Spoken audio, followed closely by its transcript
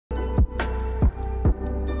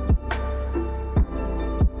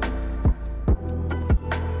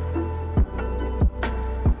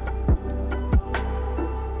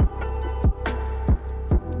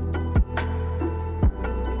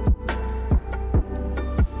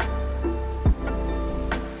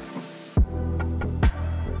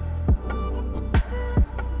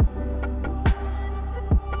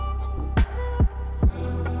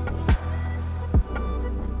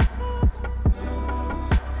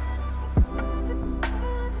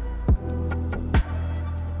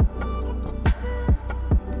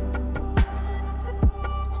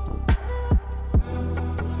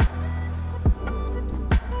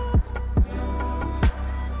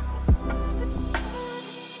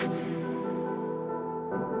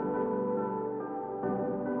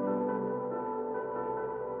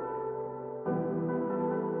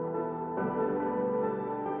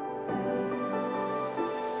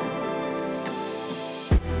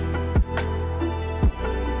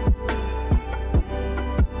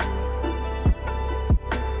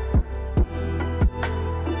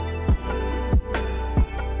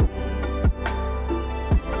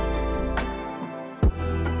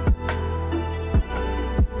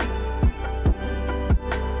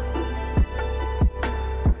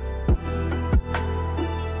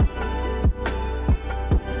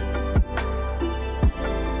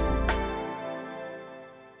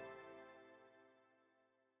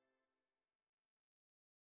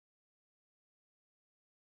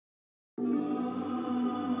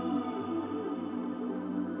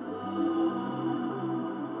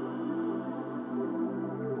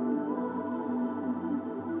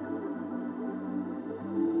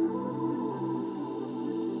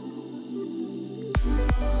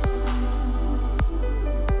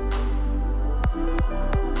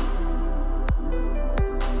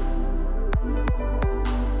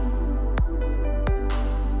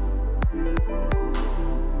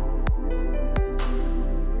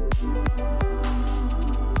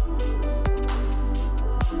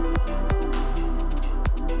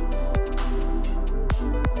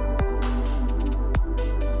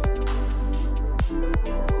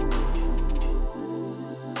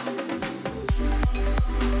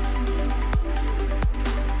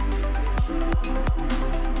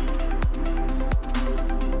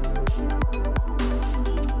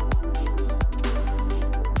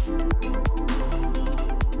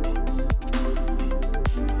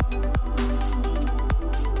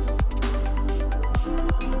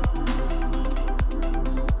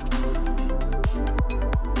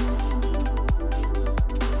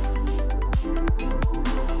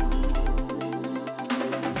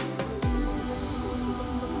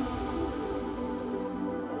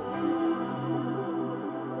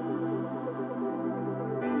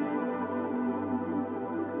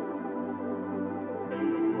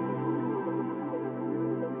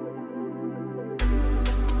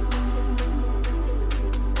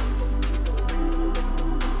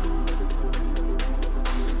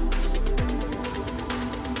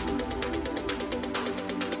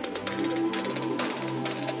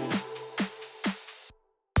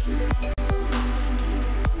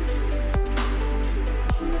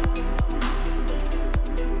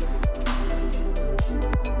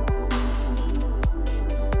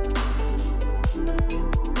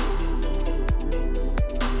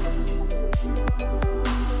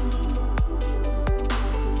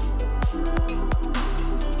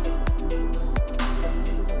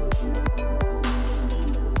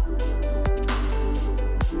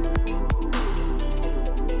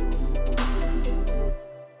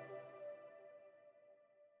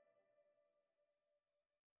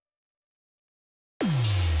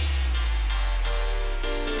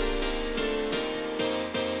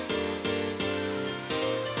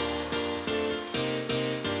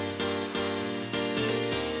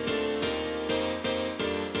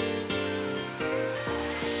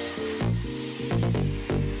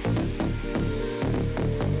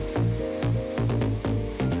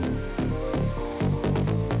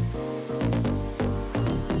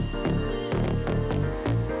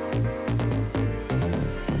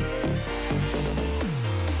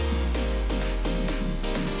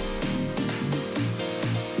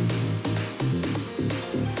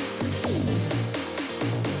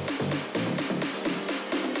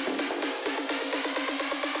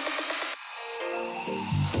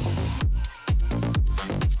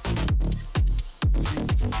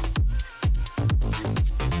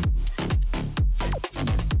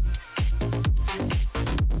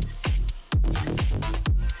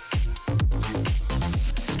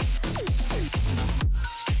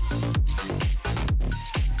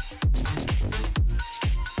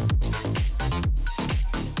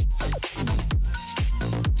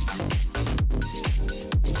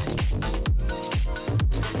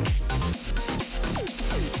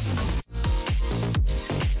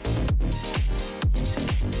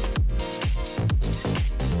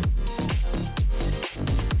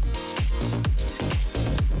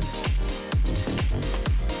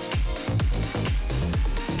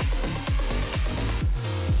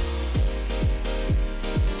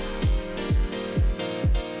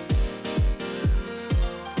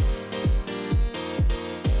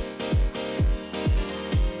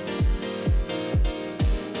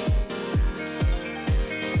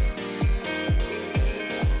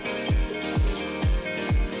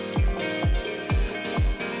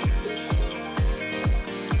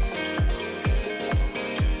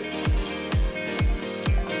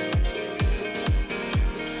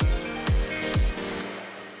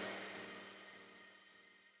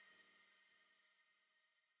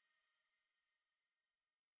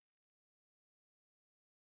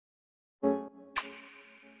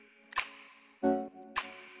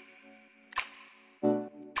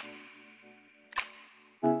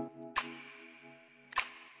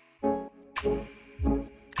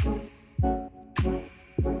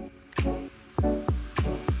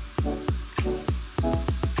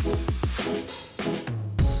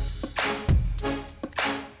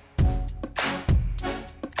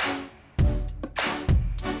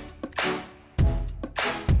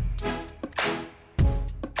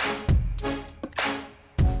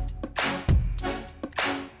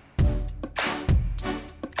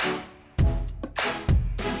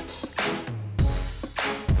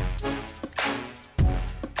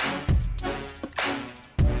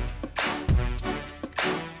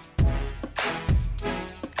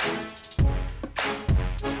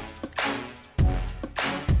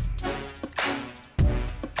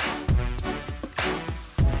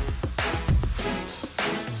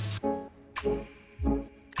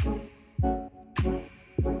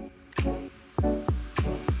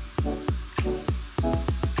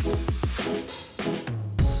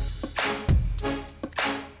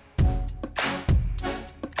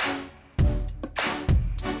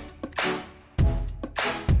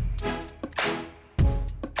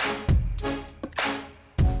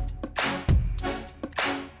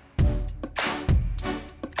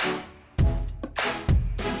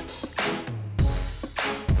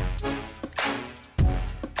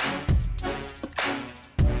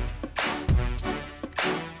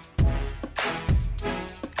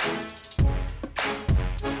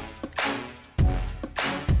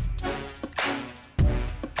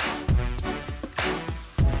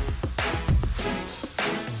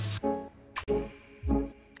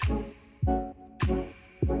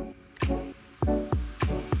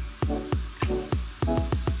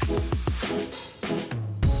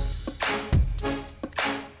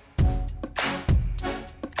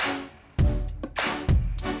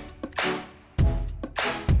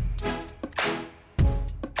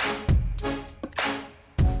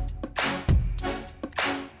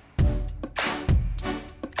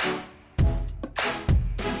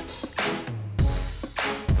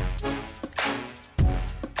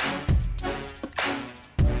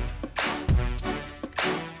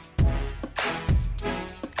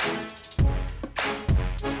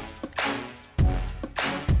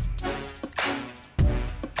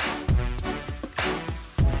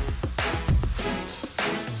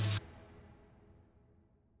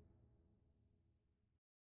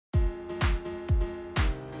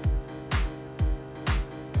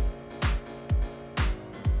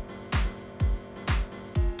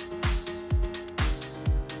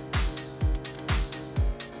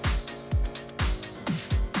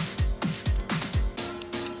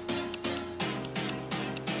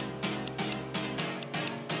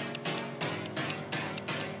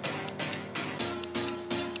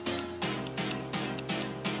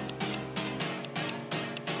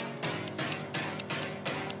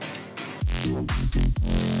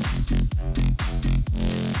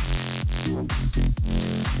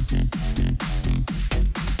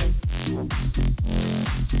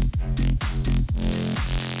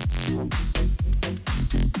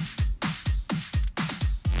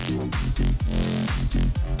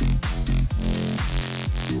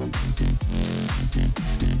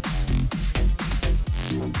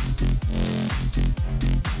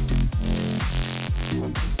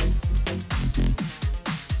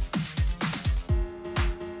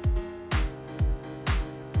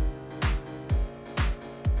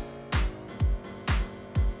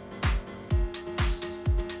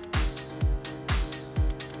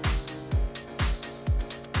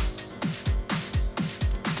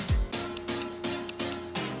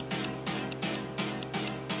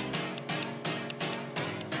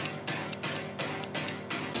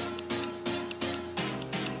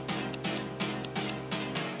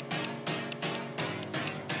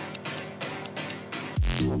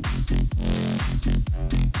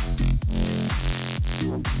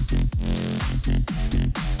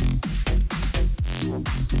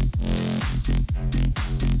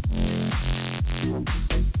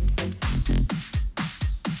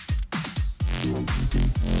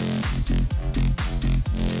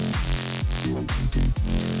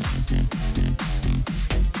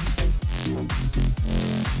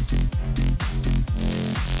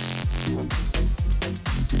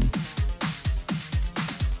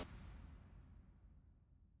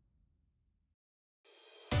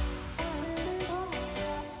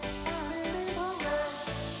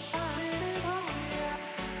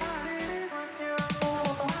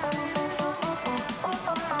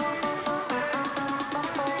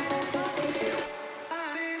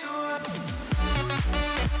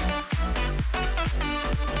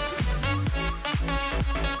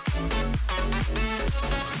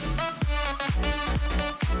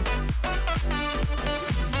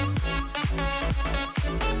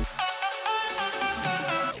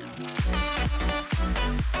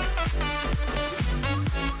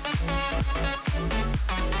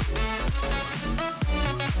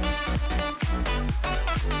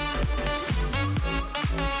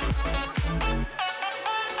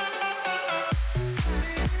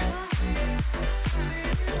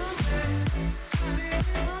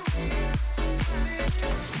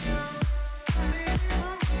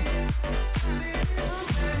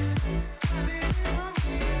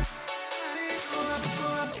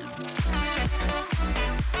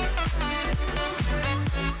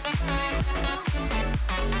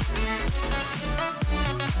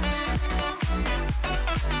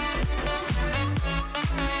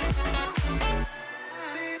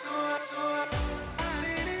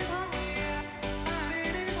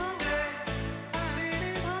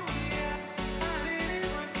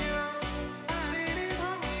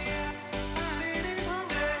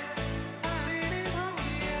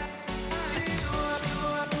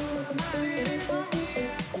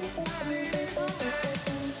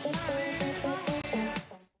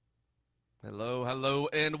Hello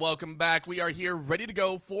and welcome back. We are here ready to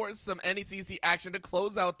go for some NECC action to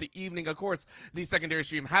close out the evening. Of course, the secondary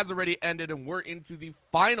stream has already ended and we're into the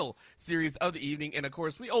final series of the evening. And of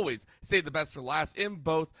course, we always save the best for last in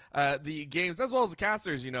both the games as well as the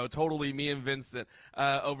casters. You know, totally me and Vincent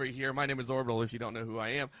over here. My name is Orbital, if you don't know who I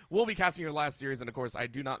am. We'll be casting your last series, and of course, I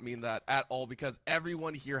do not mean that at all because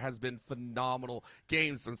everyone here has been phenomenal.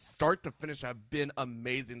 Games from start to finish have been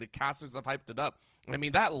amazing. The casters have hyped it up. I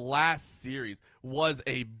mean, that last series was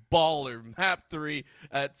a baller. Map 3,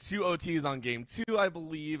 2 OTs on game 2, I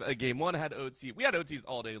believe. Game 1 had OT. We had OTs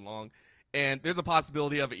all day long. And there's a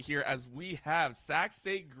possibility of it here as we have Sac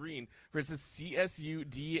State Green versus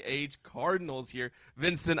CSUDH Cardinals here.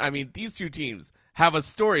 Vincent, I mean, these two teams have a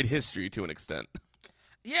storied history to an extent.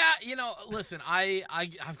 Yeah, you know, listen,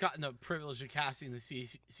 I've gotten the privilege of casting the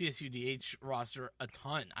CSUDH roster a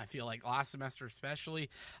ton. I feel like last semester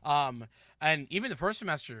especially, and even the first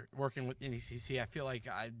semester working with NECC, I feel like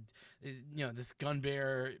this Gun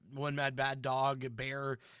Bear, One Mad Bad Dog,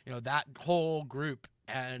 Bear, you know, that whole group.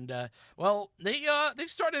 And well, they've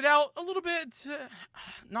started out a little bit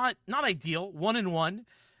not ideal, 1-1.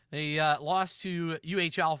 They lost to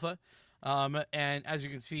UH Alpha. And as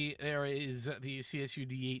you can see, there is the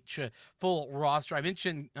CSUDH full roster. I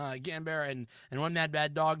mentioned Gambear and One Mad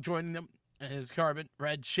Bad Dog joining them as Carbon,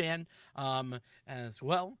 Red, Shan as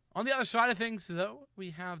well. On the other side of things, though,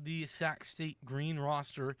 we have the Sac State Green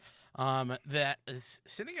roster that is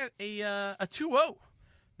sitting at a 2-0.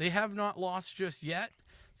 They have not lost just yet.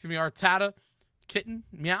 It's going to be Artata, Kitten,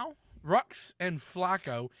 Meow, Rux, and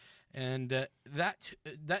Flacco. And that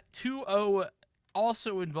 2-0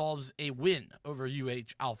 also involves a win over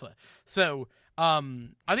UH Alpha. So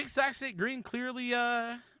I think Sac State Green clearly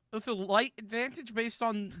with a light advantage based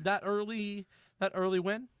on that early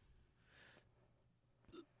win.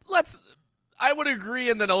 I would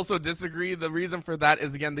agree and then also disagree. The reason for that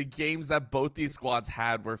is, again, the games that both these squads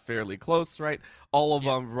had were fairly close, right? All of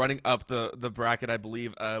them running up the bracket, I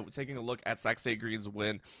believe. Taking a look at Sac State Green's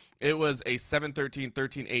win, it was a 7-13,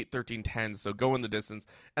 13-8, 13-10, so going the distance.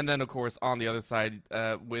 And then, of course, on the other side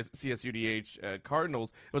with CSUDH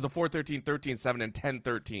Cardinals, it was a 4-13, 13-7, and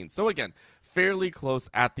 10-13. So, again, fairly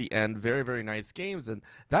close at the end. Very, very nice games. And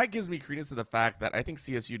that gives me credence to the fact that I think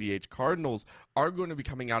CSUDH Cardinals are going to be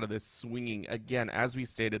coming out of this swinging, again, as we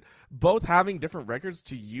stated, both having different records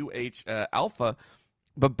to UH Alpha,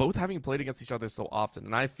 but both having played against each other so often.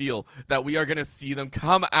 And I feel that we are going to see them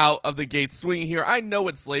come out of the gate swinging here. I know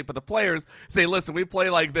it's late, but the players say, listen, we play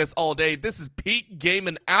like this all day. This is peak game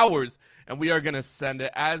in hours, and we are going to send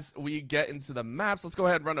it. As we get into the maps, let's go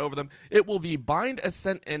ahead and run over them. It will be Bind,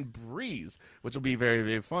 Ascent, and Breeze, which will be very,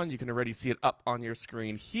 very fun. You can already see it up on your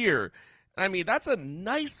screen here. I mean, that's a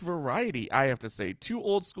nice variety, I have to say. 2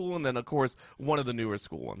 old school, and then, of course, one of the newer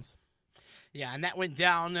school ones. Yeah, and that went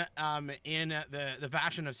down in the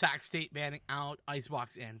fashion of Sac State banning out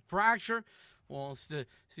Icebox and Fracture, whilst the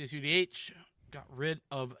CSUDH got rid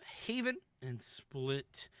of Haven and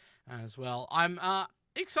Split as well. I'm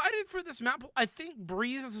excited for this map. I think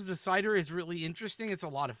Breeze as a decider is really interesting. It's a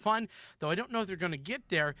lot of fun, though I don't know if they're going to get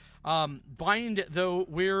there. Bind, though,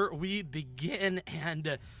 where we begin, and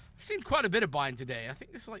I've seen quite a bit of Bind today. I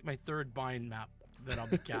think this is like my 3rd Bind map that I'll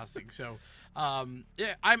be casting. So,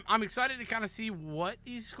 yeah, I'm excited to kind of see what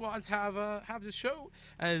these squads have to show,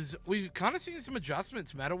 as we've kind of seen some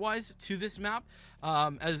adjustments meta-wise to this map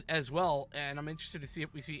as well, and I'm interested to see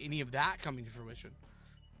if we see any of that coming to fruition.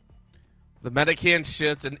 The meta can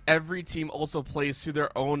shift, and every team also plays to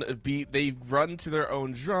their own beat. They run to their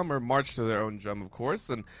own drum, or march to their own drum, of course,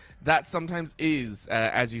 and that sometimes is,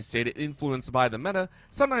 as you stated, influenced by the meta.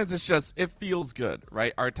 Sometimes it's just, it feels good,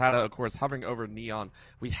 right? Artata, of course, hovering over Neon.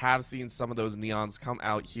 We have seen some of those Neons come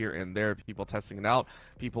out here and there, people testing it out,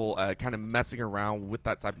 people kind of messing around with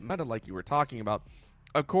that type of meta like you were talking about.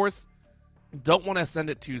 Of course, don't want to send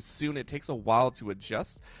it too soon. It takes a while to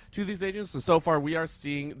adjust to these agents. So far, we are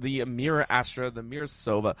seeing the Mirror Astra, the Mirror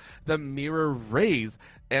Sova, the Mirror Raze,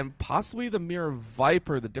 and possibly the Mirror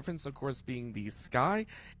Viper. The difference, of course, being the Sky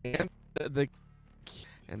and the...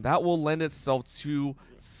 And that will lend itself to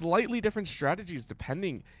slightly different strategies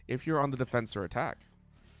depending if you're on the defense or attack.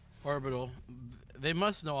 Orbital, they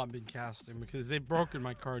must know I've been casting because they've broken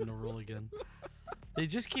my Cardinal rule again. They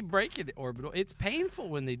just keep breaking it, Orbital. It's painful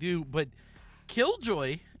when they do, but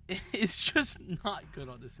Killjoy is just not good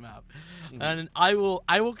on this map. And I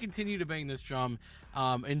will continue to bang this drum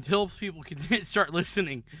until people can start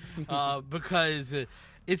listening, because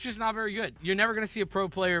it's just not very good. You're never going to see a pro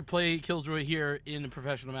player play Killjoy here in a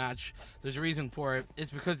professional match. There's a reason for it.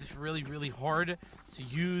 It's because it's really, really hard to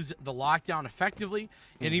use the lockdown effectively.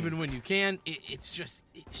 And even when you can, it's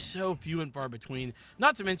so few and far between.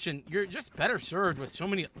 Not to mention, you're just better served with so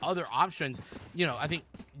many other options. You know, I think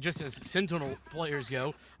just as Sentinel players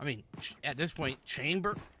go, I mean, at this point,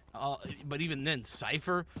 Chamber, but even then,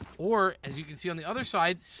 Cypher, or as you can see on the other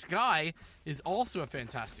side, Sky is also a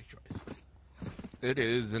fantastic choice. It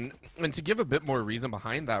is, and to give a bit more reason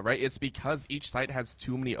behind that, right? It's because each site has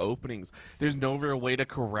too many openings. There's no real way to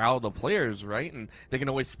corral the players, right? And they can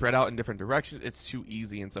always spread out in different directions. It's too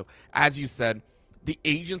easy. And so, as you said, the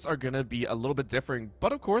agents are going to be a little bit different.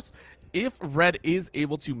 But of course, if Red is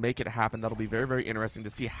able to make it happen, that'll be very, very interesting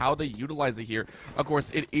to see how they utilize it here. Of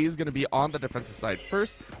course, it is going to be on the defensive side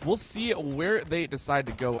first. We'll see where they decide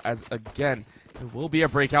to go, as again, it will be a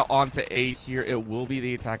breakout onto A here. It will be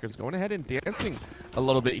the attackers going ahead and dancing a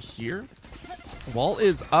little bit here. Wall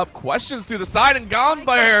is up. Questions through the side, and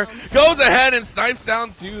Gonbear goes ahead and snipes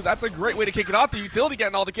down two. That's a great way to kick it off. The utility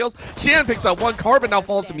getting all the kills. Shan picks up one. Carbon now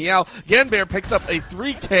falls to Meow. Gonbear picks up a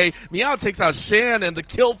 3K. Meow takes out Shan, and the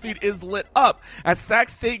kill feed is lit up as Sac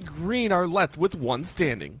State Green are left with one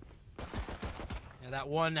standing. Yeah, that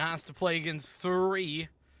one has to play against three.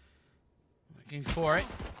 Looking for it.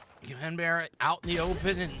 Gonbear out in the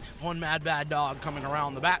open, and one mad bad dog coming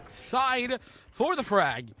around the back side for the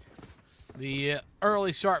frag. The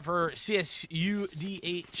early start for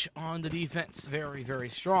CSUDH on the defense, very, very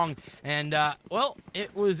strong. And, well,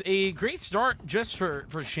 it was a great start just for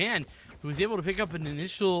Shan, who was able to pick up an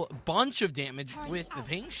initial bunch of damage with the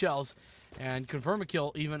pink shells and confirm a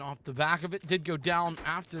kill even off the back of it. Did go down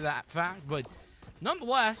after that fact, but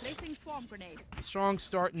nonetheless, a strong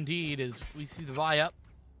start indeed as we see the Vi up.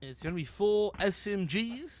 It's going to be full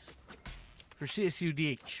SMGs for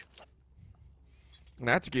CSUDH. And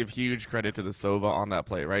I have to give huge credit to the Sova on that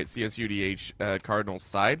play, right? CSUDH Cardinal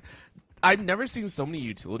side. I've never seen so many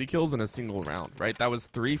utility kills in a single round, right? That was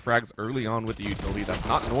 3 frags early on with the utility. That's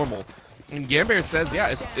not normal. And Gonbear says, yeah,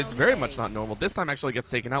 it's very much not normal. This time actually gets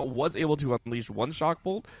taken out, was able to unleash one shock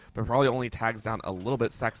bolt, but probably only tags down a little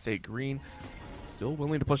bit. Sac State Green still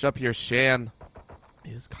willing to push up here. Shan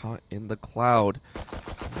is caught in the cloud.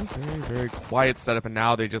 Very, very quiet setup, and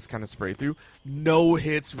now they just kind of spray through. No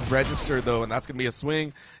hits registered, though, and that's going to be a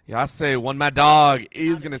swing. Yase, one mad dog,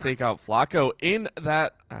 is going to take out Flacco in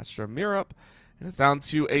that Astra mirror up. And it's down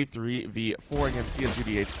to a 3v4 against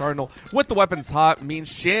CSUDH Cardinal. With the weapons hot,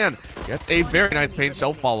 means Shan gets a very nice paint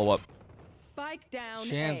shell follow-up. Spike down.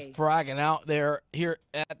 Shan's fragging out there here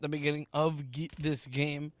at the beginning of this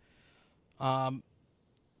game.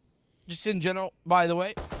 Just in general, by the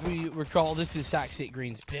way, we recall this is Sac State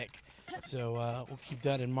Green's pick. So we'll keep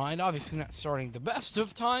that in mind. Obviously not starting the best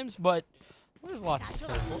of times, but there's lots to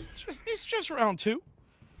play for. It's just round 2.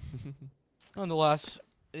 Nonetheless,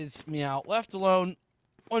 it's Meow left alone.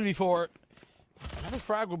 1v4. Another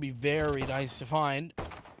frag will be very nice to find.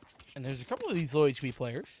 And there's a couple of these low HP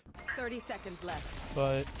players. 30 seconds left.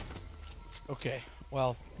 But, okay.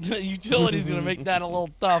 Well, utility's going to make that a little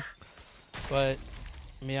tough. But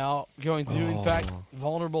Meow going through, in fact,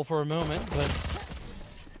 vulnerable for a moment, but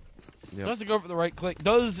doesn't go for the right click.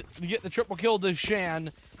 Does get the triple kill to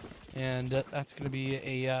Shan, and that's going to be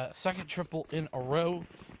a second triple in a row.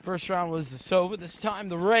 First round was the Sova. This time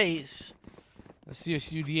the Rays, the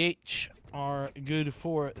CSUDH, are good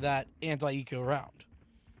for that anti-eco round.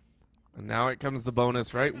 And now it comes the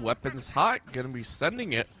bonus, right? Weapons hot, going to be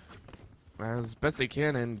sending it as best they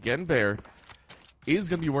can, and Gonbear is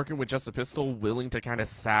going to be working with just a pistol, willing to kind of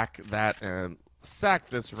sack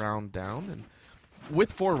this round down. And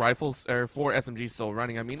with 4 rifles, or 4 SMGs still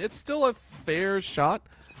running, I mean, it's still a fair shot,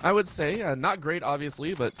 I would say. Not great,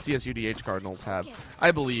 obviously, but CSUDH Cardinals have,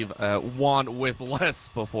 I believe, won with less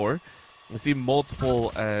before. We see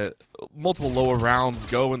multiple lower rounds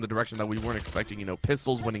go in the direction that we weren't expecting, you know,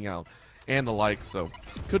 pistols winning out and the like. So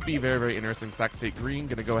could be very, very interesting. Sac State Green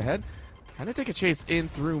going to go ahead, kind of take a chase in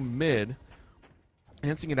through mid.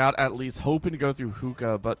 Dancing it out at least, hoping to go through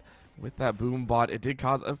hookah, but with that boom bot, it did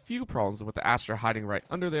cause a few problems with the Astra hiding right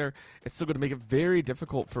under there. It's still going to make it very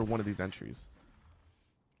difficult for one of these entries.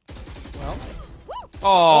 Well,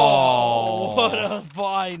 oh, what a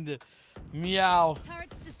find. Meow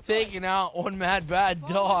taking out one mad bad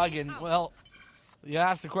dog, and, well, you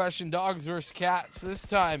asked the question, dogs versus cats. This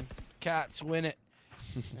time, cats win it.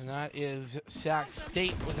 And that is Sac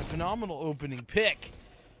State with a phenomenal opening pick.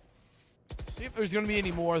 See if there's going to be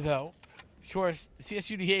any more, though. Of course,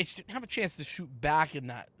 CSUDH didn't have a chance to shoot back in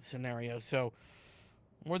that scenario, so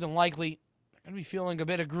more than likely, they're going to be feeling a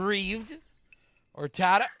bit aggrieved. Or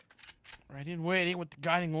Tata right in waiting with the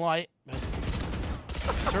guiding light. But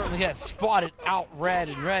certainly has spotted out Red,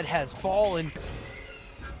 and Red has fallen.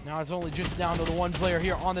 Now it's only just down to the one player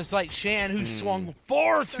here on the site, Cyan, who swung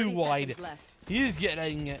far too 30 wide. seconds left. He's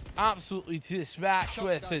getting absolutely dispatched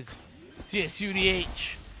with his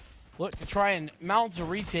CSUDH. Look to try and mount a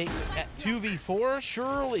retake at 2v4.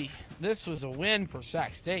 Surely this was a win for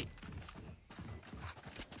Sac State.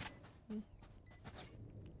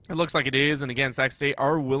 It looks like it is, and again, Sac State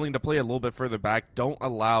are willing to play a little bit further back. Don't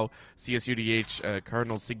allow CSUDH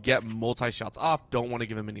Cardinals to get multi-shots off. Don't want to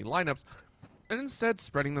give them any lineups. And instead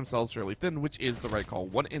spreading themselves fairly thin, which is the right call.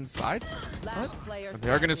 One inside, Last player but they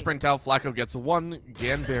are going to standing. sprint out. Flacco gets one,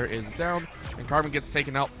 Ganbear is down, and Carmen gets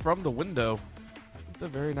taken out from the window. With a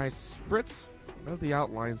very nice spritz of the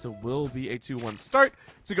outline, so will be a 2-1 start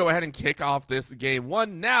to go ahead and kick off this game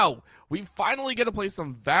one. Now, we finally get to play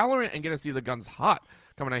some Valorant and get to see the guns hot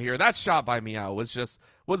coming out here. That shot by Meow was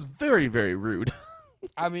very, very rude.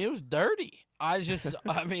 I mean, it was dirty. I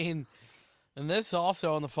mean, and this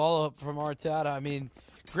also on the follow-up from Arteta. I mean,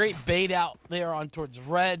 great bait out there on towards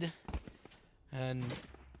Red. And,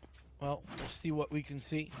 well, we'll see what we can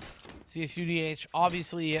see. CSUDH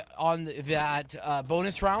obviously on that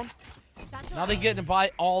bonus round. Now they get to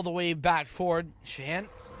buy all the way back forward. Shan,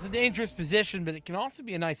 it's a dangerous position, but it can also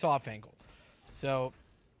be a nice off angle. So,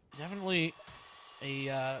 definitely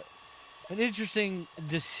an interesting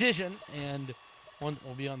decision, and one that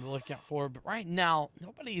we'll be on the lookout for. But right now,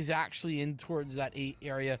 nobody is actually in towards that 8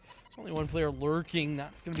 area. There's only one player lurking.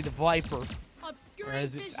 That's going to be the Viper.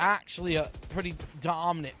 As it's actually a pretty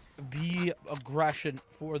dominant B aggression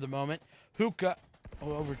for the moment. Hookah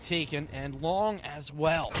overtaken, and Long as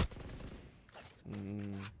well.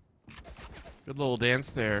 Good little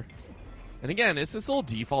dance there. And again, it's this little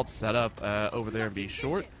default setup over there in B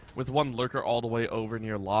short, with one lurker all the way over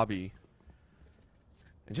near lobby.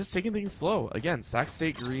 And just taking things slow. Again, Sac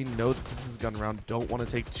State Green know that this is gun round. Don't want to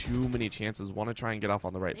take too many chances. Want to try and get off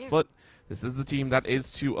on the right foot. This is the team that is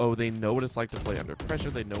 2-0. They know what it's like to play under pressure.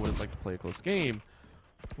 They know what it's like to play a close game.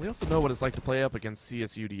 We also know what it's like to play up against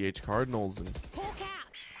CSUDH Cardinals. And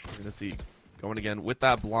we're going to see going again with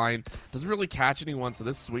that blind. Doesn't really catch anyone, so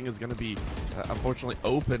this swing is going to be, unfortunately,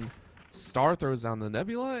 open. Star throws down the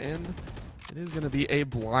Nebula, and it is going to be a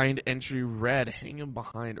blind entry. Red hanging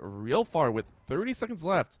behind real far with 30 seconds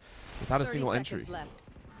left without a single entry. Left.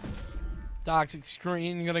 Toxic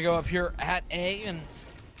screen going to go up here at A, and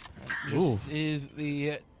just is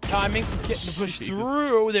the timing for Kitten to push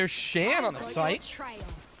through. There's Shan on the site.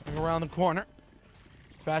 Going around the corner.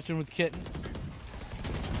 Dispatching with Kitten.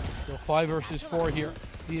 Still 5 versus 4 here.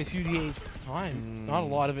 CSUDH time. Not a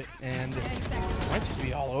lot of it, and it might just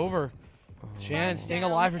be all over. Shan staying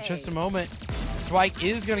alive for just a moment. Spike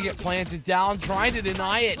is going to get planted down. Trying to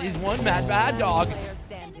deny it is one Bad Dog, Player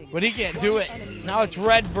standing. but he can't do it. Now it's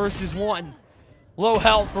Red versus 1. Low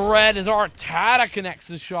health for Red as Arteta connects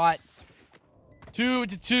the shot.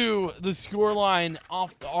 2-2, the scoreline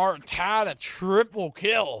off the Arteta triple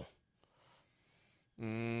kill.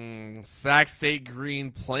 Sac State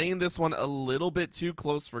Green playing this one a little bit too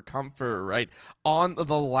close for comfort, right? On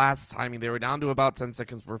the last timing, they were down to about 10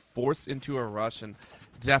 seconds, were forced into a rush, and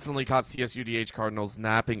definitely caught CSUDH Cardinals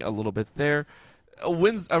napping a little bit there.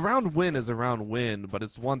 A round win is a round win, but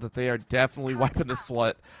it's one that they are definitely wiping the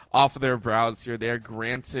sweat off of their brows here. They are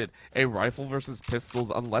granted a rifle versus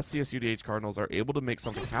pistols unless CSUDH Cardinals are able to make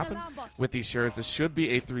something happen with these shares. This should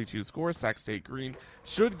be a 3-2 score. Sac State Green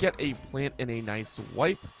should get a plant and a nice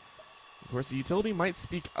wipe. Of course, the utility might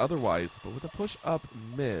speak otherwise, but with a push up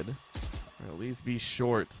mid, or at least be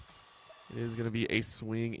short, it is going to be a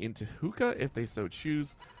swing into Hookah if they so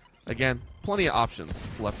choose. Again, plenty of options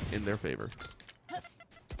left in their favor.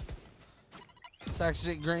 Sac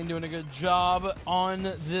State Green doing a good job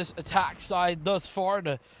on this attack side thus far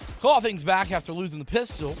to claw things back after losing the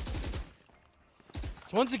pistol.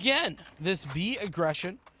 So once again, this B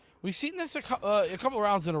aggression, we've seen this a couple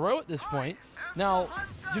rounds in a row at this point. Now,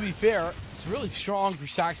 to be fair, it's really strong for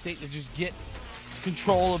Sac State to just get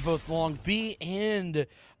control of both long B and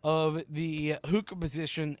of the hookah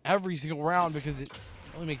position every single round, because it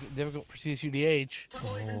really makes it difficult for CSUDH.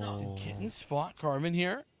 Did Kitten spot Carmen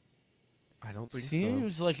here? I don't think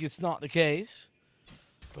Seems like it's not the case,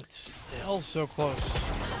 but still so close.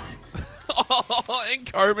 Oh,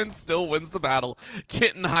 and Carmen still wins the battle.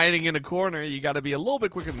 Kitten hiding in a corner. You got to be a little bit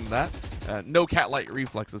quicker than that. No cat-like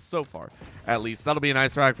reflexes so far, at least. That'll be a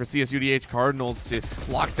nice frag for CSUDH Cardinals to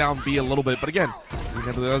lock down B a little bit. But again,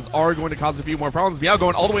 Nebulas are going to cause a few more problems. Meow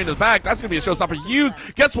going all the way into the back. That's going to be a showstopper use.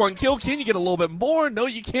 Gets one kill. Can you get a little bit more? No,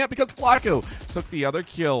 you can't because Flacco took the other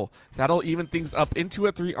kill. That'll even things up into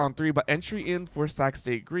a 3-on-3, but entry in for Sac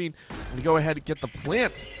State Green. And go ahead and get the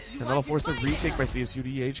plant. And that'll force a retake by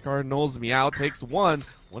CSUDH Cardinals. Meow takes one.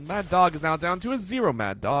 One Mad Dog is now down to a 0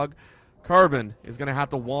 Mad Dog. Carbon is going to have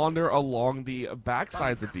to wander along the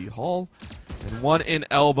backside of the B Hall. And one in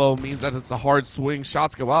elbow means that it's a hard swing.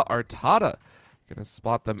 Shots go out. Artada gonna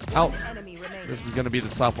spot them out. This is gonna be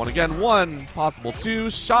the tough one. Again, one, possible two.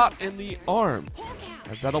 Shot in the arm.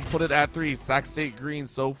 As that'll put it at 3. Sac State Green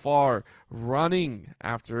so far running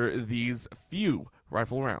after these few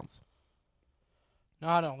rifle rounds.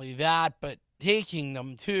 Not only that, but taking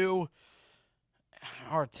them too.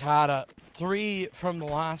 Artada, 3 from the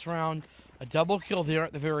last round. A double kill there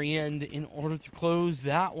at the very end in order to close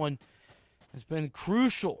that one has been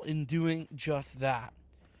crucial in doing just that.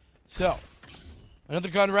 So, another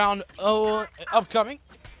gun round upcoming.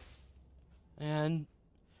 And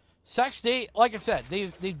Sac State, like I said,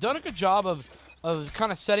 they've done a good job of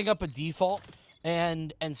kind of setting up a default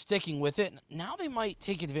and sticking with it. Now they might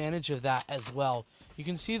take advantage of that as well. You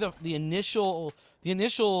can see the initial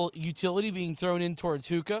utility being thrown in towards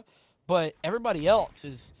Hookah, but everybody else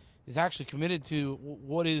is actually committed to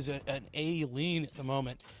what is an A lean at the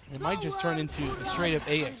moment. And it might just turn into a straight up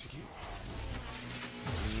A execute.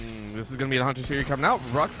 This is going to be the Hunter Series coming out.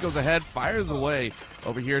 Rux goes ahead, fires away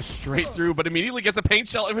over here straight through, but immediately gets a paint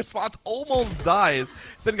shell in response, almost dies.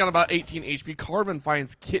 Sitting on about 18 HP. Carbon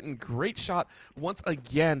finds Kitten. Great shot once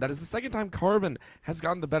again. That is the second time Carbon has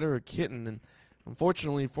gotten the better of Kitten. And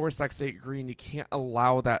unfortunately for Sac State Green, you can't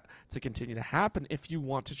allow that to continue to happen if you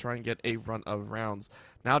want to try and get a run of rounds.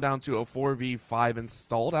 Now down to a 4v5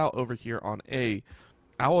 installed out over here on A.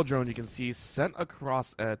 Owl Drone, you can see, sent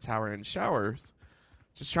across a tower in showers.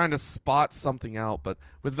 Just trying to spot something out, but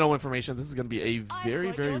with no information, this is going to be a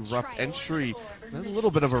very, very rough entry and a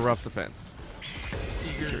little bit of a rough defense.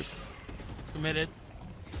 Seekers committed.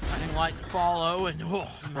 I didn't like follow, and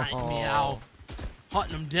Meow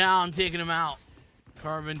hunting him down, taking him out.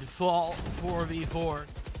 Carbon to fall, 4v4.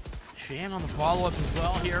 Shan on the follow-up as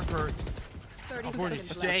well here for Florida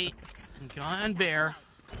State. And Cyan Bear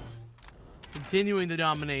continuing the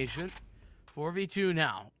domination. 4v2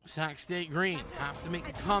 now. Sac State Green have to make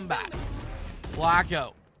a comeback.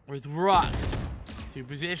 Flacco with Rux. 2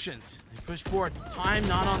 positions. They push forward. Time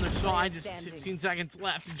not on their side. Just 16 seconds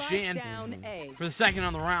left. And Shan, for the second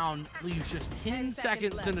on the round, leaves just 10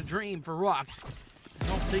 seconds in a dream for Rux. I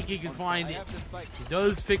don't think he can find it. He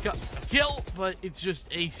does pick up a kill, but it's just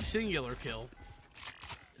a singular kill.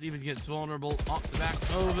 It even gets vulnerable off the back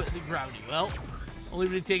of the gravity well. Only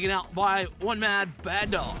been taken out by one Mad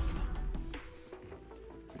Dog.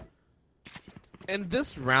 And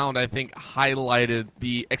this round, I think, highlighted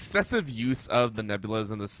the excessive use of the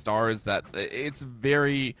nebulas and the stars that it's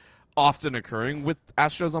very often occurring with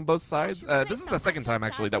Astros on both sides. This is the second time,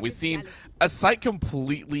 actually, that we've seen a site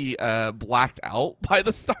completely blacked out by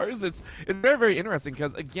the stars. It's very, very interesting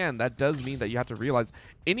because, again, that does mean that you have to realize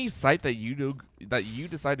any site that you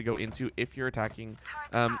decide to go into if you're attacking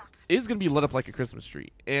is going to be lit up like a Christmas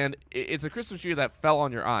tree. And it's a Christmas tree that fell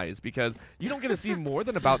on your eyes because you don't get to see more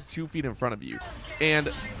than about 2 feet in front of you. And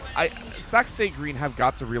Sac State Green have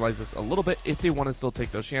got to realize this a little bit if they want to still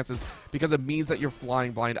take those chances, because it means that you're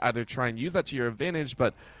flying blind. Either try and use that to your advantage,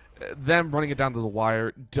 but them running it down to the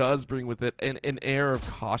wire does bring with it an air of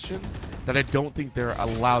caution that I don't think they're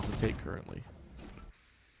allowed to take currently.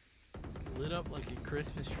 Lit up like a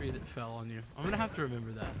Christmas tree that fell on you. I'm gonna have to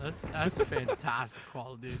remember that. That's a fantastic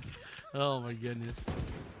call, dude. Oh my goodness,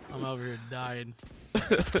 I'm over here dying.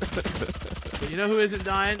 But you know who isn't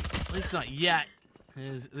dying? At least not yet.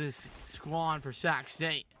 Is this squad for Sac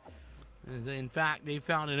State? In fact, they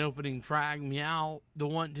found an opening frag. Meow, the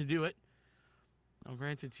one to do it. Now,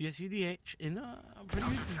 granted, CSUDH in a pretty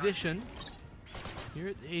good position here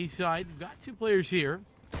at the A side. We've got 2 players here.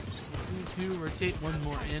 Looking to rotate one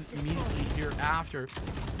more in immediately here after.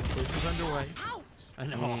 Push is underway. I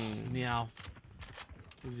know. Meow.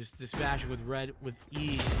 We're just dispatching with red with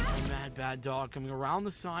ease. Oh, Mad Dog coming around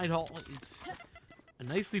the side hall. It's a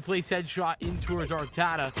nicely placed headshot in towards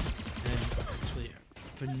Artada. And actually a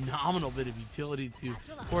phenomenal bit of utility to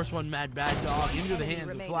force one Mad Dog into the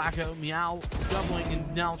hands of Flacco. Meow doubling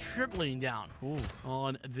and now tripling down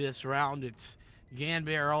on this round. It's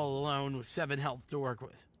Ganbear all alone with 7 health to work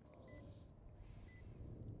with.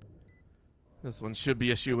 This one should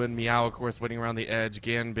be a shoe-in. Meow, of course, waiting around the edge.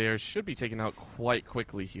 Ganbear should be taken out quite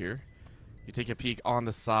quickly here. You take a peek on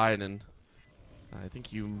the side, and I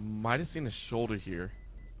think you might have seen a shoulder here.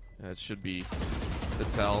 It should be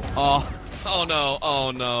to tell. Oh no,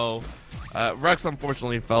 oh no. Rex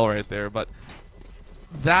unfortunately fell right there, but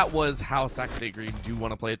that was how Sac State Green do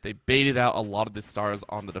want to play it. They baited out a lot of the stars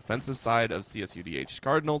on the defensive side of CSUDH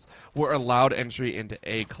Cardinals, were allowed entry into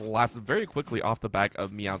A, collapsed very quickly off the back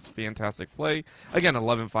of Meow's fantastic play. Again,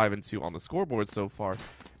 11-5-2 on the scoreboard so far.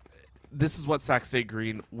 This is what Sac State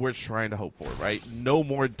Green were trying to hope for, right? No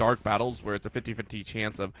more dark battles where it's a 50-50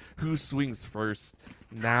 chance of who swings first.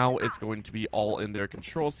 Now it's going to be all in their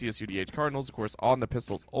control. CSUDH Cardinals, of course, on the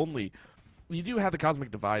pistols only. You do have the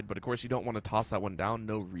Cosmic Divide, but of course you don't want to toss that one down.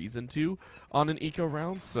 No reason to on an eco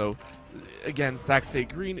round. So, again, Sac State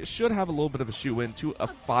Green should have a little bit of a shoe-in to a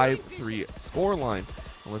 5-3 scoreline.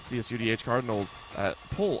 Unless CSUDH Cardinals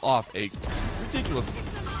pull off a ridiculous,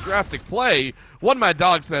 drastic play. One Mad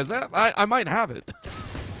Dog says, I might have it.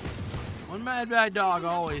 One Mad Dog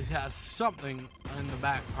always has something in the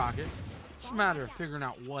back pocket. It's a matter of figuring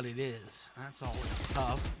out what it is. That's always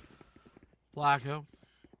tough. Blacko.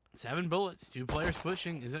 7 bullets, 2 players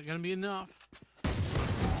pushing. Is it going to be enough?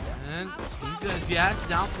 And he says yes.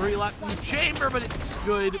 Now 3 left in the chamber, but it's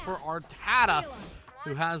good for Artata,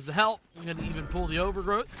 who has the help. We're going to even pull the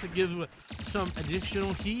overgrowth to give some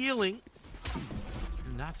additional healing.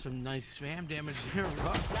 And that's some nice spam damage there.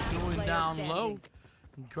 Ruck's going down low.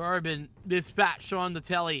 Carbon dispatched on the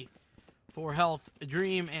telly for health, a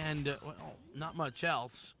dream, and, well, not much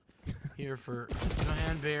else here for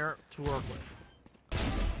Cyan Bear to work with.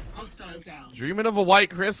 Dreaming of a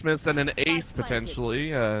white Christmas and an ace,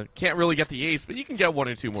 potentially. Can't really get the ace, but you can get 1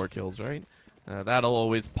 or 2 more kills, right? That'll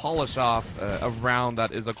always polish off a round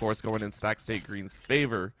that is, of course, going in Sac State Green's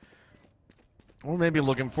favor. Or maybe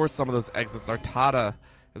looking for some of those exits. Artata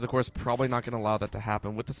is, of course, probably not going to allow that to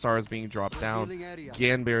happen. With the stars being dropped down,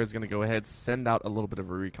 Ganbear is going to go ahead, send out a little bit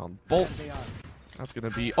of a recon bolt. That's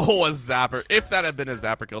going to be, a zapper. If that had been a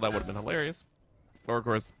zapper kill, that would have been hilarious. Or, of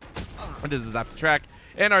course, it is a zap track.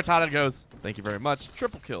 And Artata goes, thank you very much.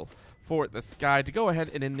 Triple kill for the Sky to go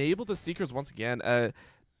ahead and enable the Seekers once again.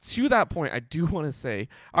 To that point, I do want to say,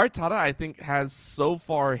 Artata, I think, has so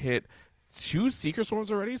far hit 2 Seeker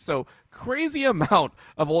Swarms already. So, crazy amount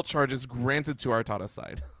of ult charges granted to Artata's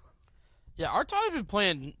side. Yeah, Artata's been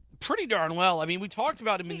playing pretty darn well. I mean, we talked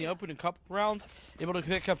about him in the opening couple rounds, able to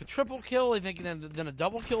pick up a triple kill, I think, and then a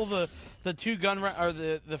double kill the 2 gun or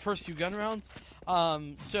the first 2 gun rounds.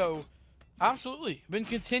 So absolutely, been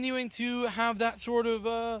continuing to have that sort of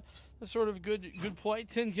good play.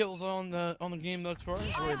 10 kills on the game thus far.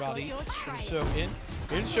 Worry about 8 or so in.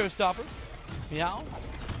 Here's a showstopper. Meow,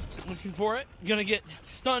 looking for it. Gonna get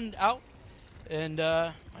stunned out, and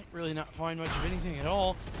might really not find much of anything at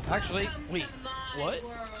all. Actually, wait, what?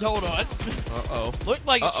 Hold on. Uh-oh. Looked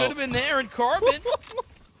like it should have been there in Carbon.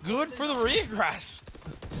 Good for the regress.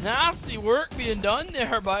 Nasty work being done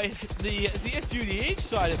there by the CSUDH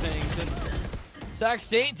side of things. And Sac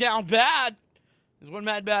State down bad. There's one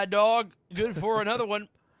Mad Dog. Good for another one.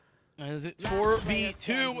 As it's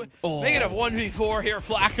 4v2. Make it a 1v4 here.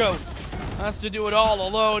 Flacco has to do it all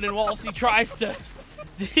alone. And whilst he tries to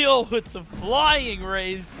deal with the flying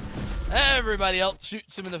rays, everybody else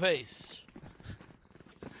shoots him in the face.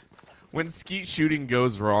 When skeet shooting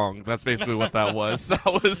goes wrong, that's basically what that was. That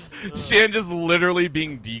was Shan just literally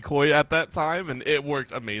being decoy at that time, and it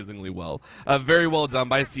worked amazingly well. Very well done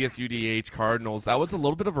by CSUDH Cardinals. That was a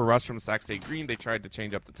little bit of a rush from Sac State Green. They tried to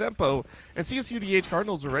change up the tempo, and CSUDH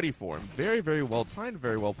Cardinals were ready for him. Very, very well timed,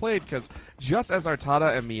 very well played, because just as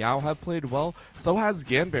Artata and Meow have played well, so has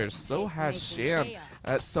Ganbear, so has Shan,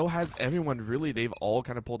 so has everyone. Really, they've all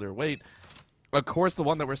kind of pulled their weight. Of course, the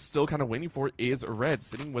one that we're still kind of waiting for is Red,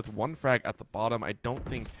 sitting with 1 frag at the bottom. I don't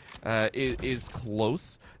think it is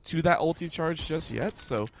close to that ulti charge just yet,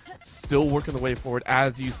 so still working the way forward.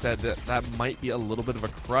 As you said, that might be a little bit of a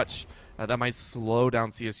crutch. That might slow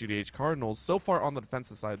down CSUDH Cardinals. So far on the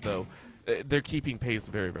defensive side, though, they're keeping pace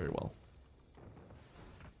very, very well.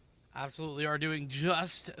 Absolutely are doing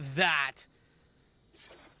just that.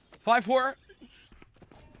 5-4.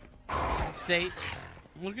 Sac State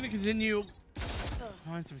looking to continue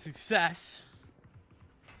find some success.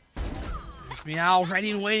 There's Meow ready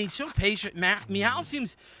and waiting, so patient. Meow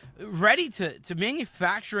seems ready to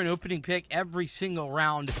manufacture an opening pick every single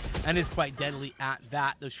round and is quite deadly at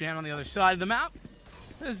that. The Shan on the other side of the map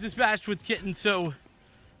is dispatched with Kitten, so,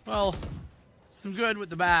 well, some good with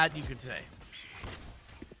the bad, you could say.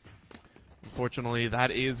 unfortunately,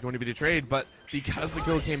 that is going to be the trade, but because the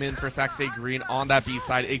go came in for Sac State Green on that B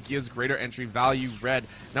side, it gives greater entry value. Red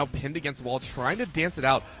now pinned against the wall, trying to dance it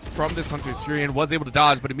out from this Hunter Syrian, was able to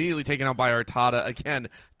dodge, but immediately taken out by Artada. Again,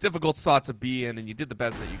 difficult spot to be in, and you did the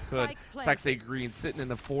best that you could. Sac State Green sitting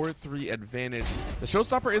in a 4-3 advantage. The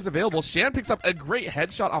showstopper is available. Shan picks up a great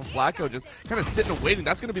headshot on Flacco, just kind of sitting and waiting.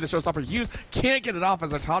 That's going to be the showstopper used. Can't get it off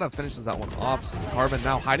as Artada finishes that one off. Carbon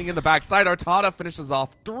now hiding in the backside. Artada finishes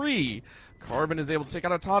off 3. Carbon is able to take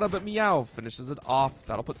out Artada, but Meow finishes it off.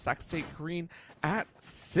 That'll put Sac State Green at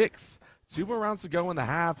 6. 2 more rounds to go in the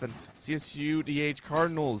half, and CSUDH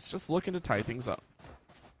Cardinals just looking to tie things up.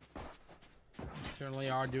 Certainly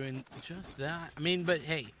are doing just that. I mean, but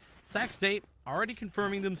hey, Sac State already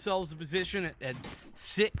confirming themselves the position at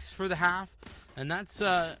 6 for the half, and that's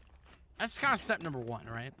kind of step number 1,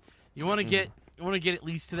 right? You want to get at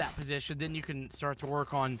least to that position, then you can start to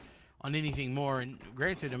work on anything more. And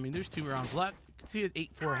granted, I mean, there's 2 rounds left. You can see an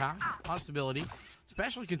 8-4 half possibility,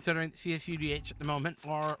 especially considering CSUDH at the moment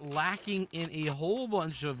are lacking in a whole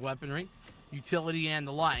bunch of weaponry, utility, and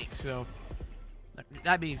the like. So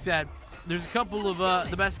that being said, there's a couple of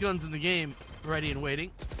the best guns in the game ready and waiting,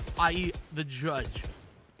 i.e. the Judge.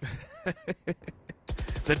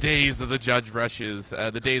 The days of the Judge rushes,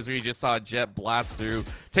 the days where you just saw a Jet blast through,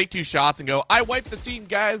 take 2 shots, and go, I wiped the team,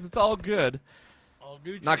 guys, it's all good.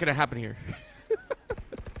 Not going to happen here.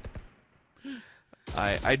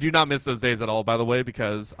 I do not miss those days at all, by the way,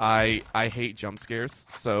 because I hate jump scares.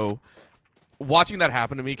 So watching that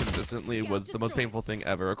happen to me consistently was the most painful thing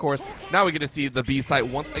ever. Of course, now we get to see the B site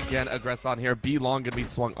once again aggress on here. B long going to be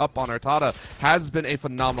swung up on Artada. Has been a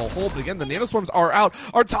phenomenal hold. But again, the nanoswarms are out.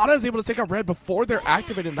 Artada is able to take out red before they're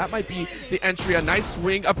activated. And that might be the entry. A nice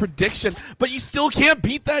swing, a prediction. But you still can't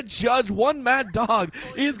beat that Judge. One Mad Dog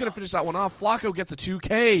is going to finish that one off. Flacco gets a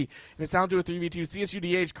 2K. And it's down to a 3v2.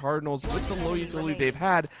 CSUDH Cardinals, with the low utility they've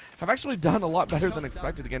had, have actually done a lot better than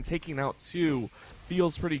expected. Again, taking out 2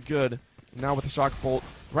 feels pretty good. Now with the shock bolt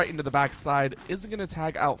right into the backside, isn't going to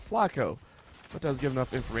tag out Flacco, but does give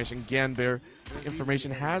enough information. Ganbear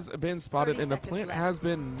information has been spotted and the plant has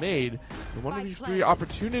been made. The 1v3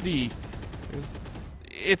 opportunity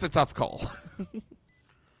it's a tough call.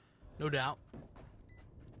 No doubt.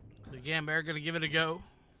 The Ganbear going to give it a go.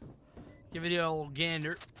 Give it a old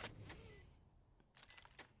gander.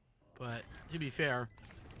 But to be fair,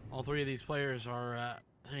 all 3 of these players are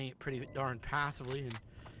playing it pretty darn passively, and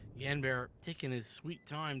Ganbear taking his sweet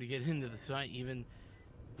time to get into the site. Even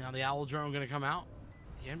now, the Owl Drone going to come out.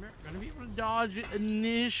 Ganbear going to be able to dodge it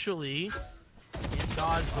initially. Can't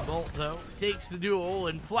dodge the bolt though. Takes the duel,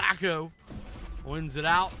 and Flacco wins it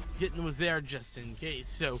out. Kitten was there just in case.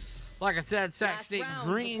 So, like I said, Sac State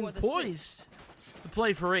Green poised to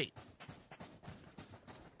play for 8.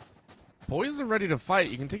 Boys are ready to fight.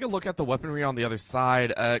 You can take a look at the weaponry on the other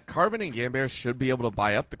side. Carbon and Ganbear should be able to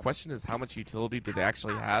buy up. The question is, how much utility do they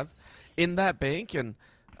actually have in that bank? And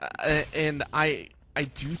I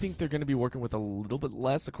do think they're going to be working with a little bit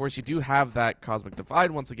less. Of course, you do have that Cosmic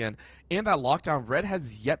Divide once again, and that lockdown. Red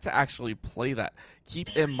has yet to actually play that.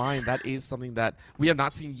 Keep in mind, that is something that we have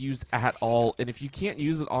not seen used at all. And if you can't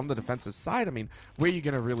use it on the defensive side, I mean, where are you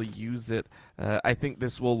going to really use it? I think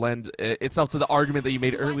this will lend itself to the argument that you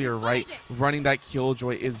made earlier, right? Running that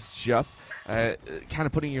Killjoy is just kind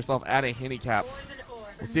of putting yourself at a handicap.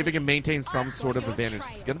 We'll see if it can maintain some sort of advantage.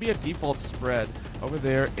 It's going to be a default spread over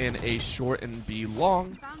there in a short and B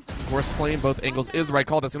long. Of course, playing both angles is the right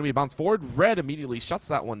call. That's going to be a bounce forward. Red immediately shuts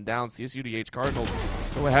that one down. CSUDH Cardinals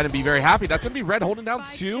go ahead and be very happy. That's going to be Red holding down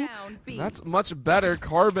 2. That's much better.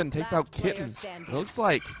 Carbon takes out Kitten. It looks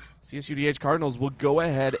like CSUDH Cardinals will go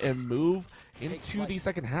ahead and move into the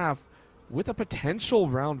second half with a potential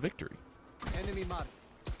round victory.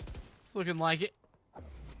 It's looking like it.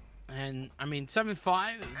 And, I mean,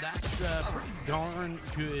 7-5, that's a pretty darn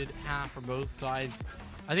good half for both sides.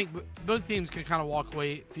 I think both teams can kind of walk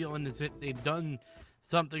away feeling as if they've done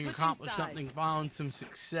something, accomplished something, found some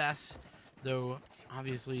success. Though,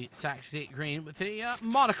 obviously, Sac State Green with a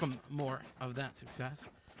modicum more of that success.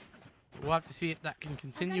 We'll have to see if that can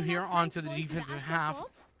continue here onto the defensive half.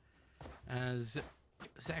 As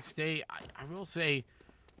Sac State, I will say,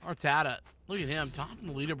 Artada, look at him, top of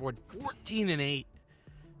the leaderboard, 14-8.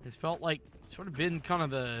 It's felt like sort of been kind of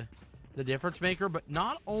the difference maker, but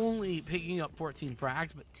not only picking up 14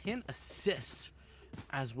 frags, but 10 assists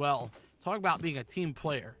as well. Talk about being a team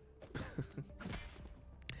player.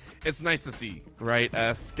 It's nice to see, right?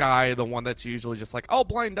 Sky, the one that's usually just like, I'll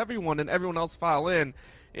blind everyone and everyone else file in.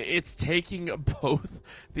 it's taking both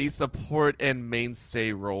the support and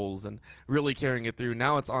mainstay roles and really carrying it through.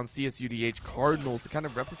 Now it's on CSUDH Cardinals to kind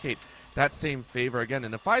of replicate that same favor again.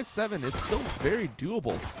 In a 5-7, it's still very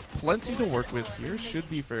doable. Plenty to work with here. Should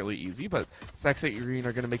be fairly easy, but Saxate Green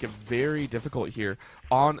are going to make it very difficult here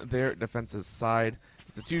on their defensive side.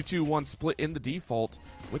 It's a 2-2-1 split in the default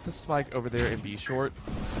with the spike over there in B short.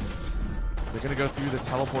 They're going to go through the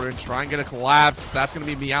teleporter and try and get a collapse. That's going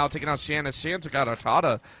to be Meow taking out Shan as Shan took out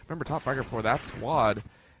Artada. Remember, top fragger for that squad.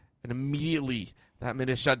 And immediately, that mid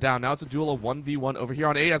is shut down. Now it's a duel of 1v1 over here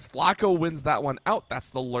on A as Flacco wins that one out. That's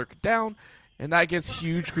the lurk down. And that gives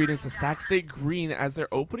huge credence to Sac State Green as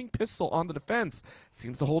their opening pistol on the defense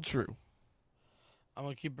seems to hold true. I'm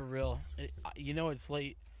going to keep it real. You know it's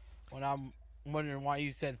late when I'm wondering why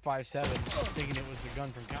you said 5-7, thinking it was the gun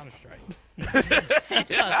from Counter-Strike.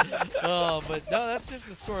 Yeah. Oh, but no, that's just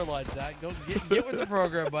the scoreline, Zach. Go get with the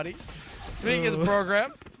program, buddy. Speaking of the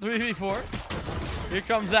program, 3v4. Here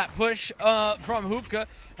comes that push from Hoopka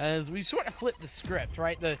as we sort of flipped the script,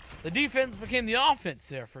 right? The defense became the offense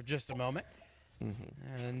there for just a moment.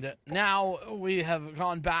 And now we have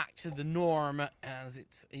gone back to the norm as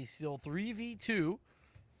it's a still 3v2.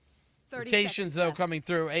 Rotations, though, coming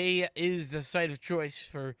through. A is the site of choice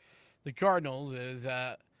for the Cardinals as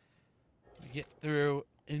we get through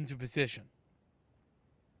into position.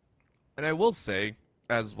 And I will say,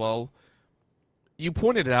 as well, you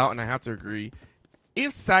pointed it out, and I have to agree,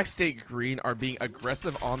 if Sac State Green are being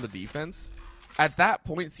aggressive on the defense, at that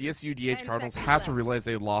point, CSUDH Cardinals have to realize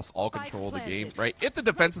they lost all control of the game, right? If the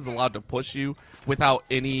defense is allowed to push you without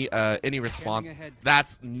any response,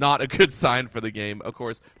 that's not a good sign for the game. Of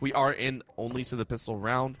course, we are in only to the pistol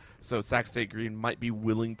round, so Sac State Green might be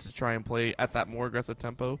willing to try and play at that more aggressive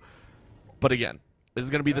tempo. But again, this is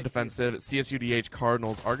going to be the defensive. CSUDH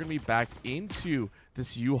Cardinals are going to be back into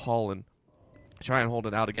this U-Haul and try and hold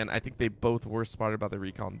it out again. I think they both were spotted by the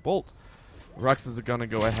Recon Bolt. Rux is going to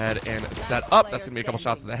go ahead and set up. That's going to be a couple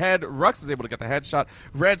shots to the head. Rux is able to get the headshot.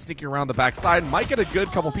 Red sneaking around the backside. Might get a good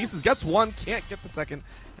couple pieces. Gets one. Can't get the second.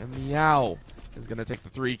 And Meow is going to take the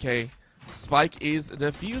 3K. Spike is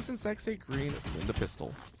defused and Sac State Green in the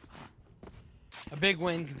pistol. A big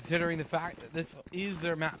win considering the fact that this is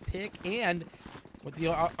their map pick. And with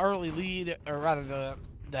the early lead, or rather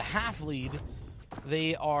the half lead,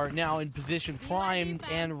 they are now in position primed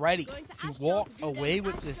and ready to walk away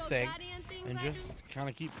with this thing and just kind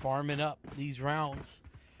of keep farming up these rounds.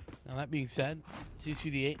 Now that being said,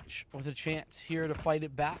 CSUDH with a chance here to fight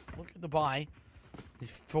it back. Look at the buy. They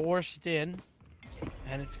forced in,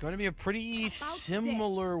 and it's going to be a pretty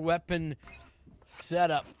similar weapon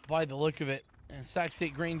setup by the look of it. And Sac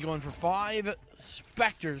State Green going for 5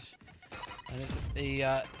 Spectres, and it's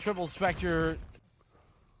a triple Spectre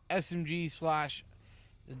SMG slash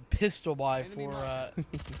pistol buy for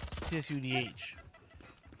CSUDH.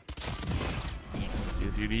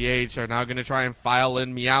 CSUDH are now going to try and file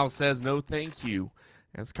in. Meow says no thank you.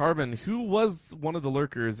 As Carbon, who was one of the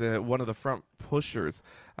lurkers, one of the front pushers,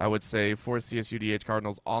 I would say, for CSUDH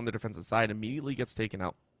Cardinals on the defensive side, immediately gets taken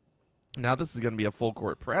out. Now this is going to be a full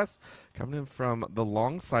court press coming in from the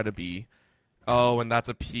long side of B. Oh, and that's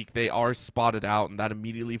a peek. They are spotted out, and that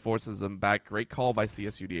immediately forces them back. Great call by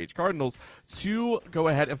CSUDH Cardinals to go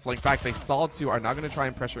ahead and flank back. They saw two, are now going to try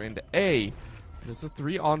and pressure into A. There's a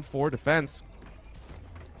 3-on-4 defense.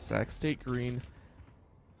 Sac State Green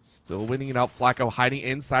still winning it out. Flacco hiding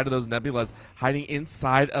inside of those nebulas, hiding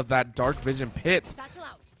inside of that dark vision pit.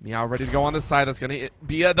 Meow ready to go on this side. That's going to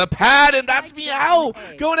be the pad, and that's Meow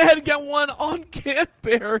going ahead and get one on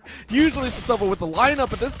Canbear. Usually it's over with the lineup,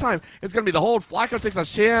 but this time it's going to be the hold. Flacco takes on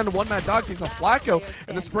Shan. One Mad Dog takes on Flacco,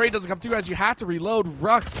 and the spray doesn't come through as you have to reload.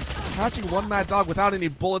 Rux catching one Mad Dog without any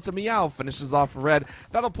bullets, and Meow finishes off red.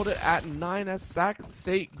 That'll put it at 9 as Sac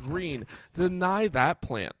State Green deny that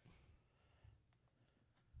plant.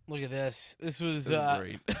 Look at this. This was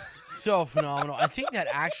great. so phenomenal. I think that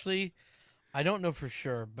actually, I don't know for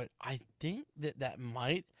sure, but I think that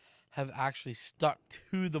might have actually stuck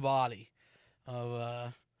to the body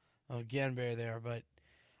of Ganbear there, but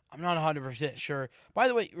I'm not 100% sure. By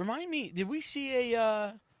the way, remind me, did we see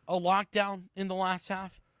a lockdown in the last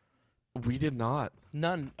half? We did not.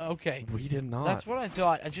 None. Okay. We did not. That's what I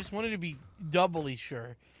thought. I just wanted to be doubly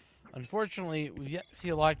sure. Unfortunately, we've yet to see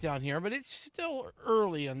a lockdown here, but it's still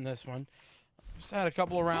early on this one. Just had a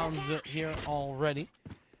couple of rounds here already.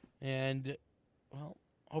 And, well,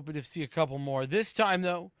 hoping to see a couple more. This time,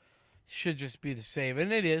 though, should just be the save.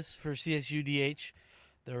 And it is for CSUDH.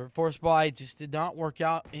 Their force buy just did not work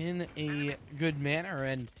out in a good manner.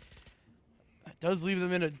 And that does leave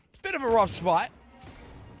them in a bit of a rough spot.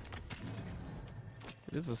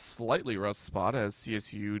 It is a slightly rough spot as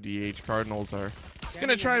CSUDH Cardinals are going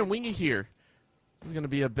to try and wing it here. This is going to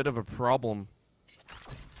be a bit of a problem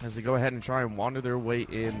as they go ahead and try and wander their way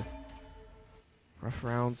in. Rough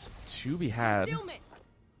rounds to be had.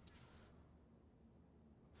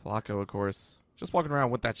 Flacco, of course, just walking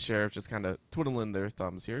around with that sheriff, just kind of twiddling their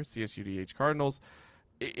thumbs here. CSUDH Cardinals.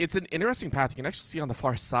 It's an interesting path. You can actually see on the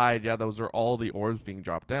far side, yeah, those are all the orbs being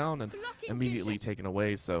dropped down and immediately taken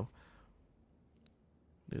away. So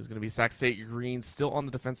there's going to be Sac State Green still on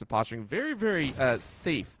the defensive posturing. Very, very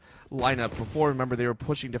safe lineup. Before, remember, they were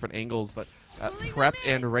pushing different angles, but prepped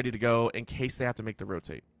and ready to go in case they have to make the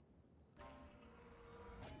rotate.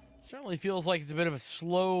 Certainly feels like it's a bit of a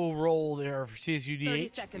slow roll there for CSUDH.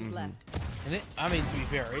 30 seconds left. And it, I mean, to be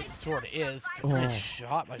fair, it sort of is. Nice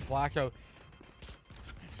shot by Flacco.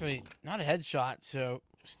 Actually, not a headshot, so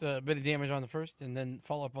just a bit of damage on the first, and then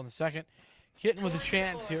follow up on the second. Hitting with a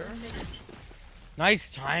chance here.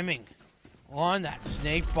 Nice timing on that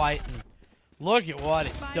snake bite, and look at what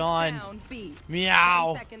it's Spike done. down, B.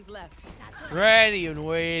 Meow. 10 seconds left. Ready and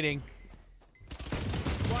waiting.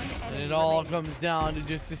 One And enemy it all remaining. comes down to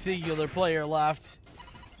just a singular player left.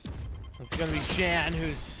 It's going to be Cyan,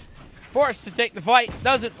 who's forced to take the fight,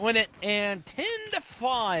 doesn't win it, and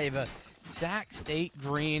 10-5. Sac State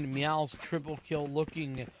Green, Meow's triple kill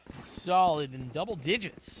looking solid in double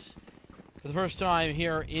digits for the first time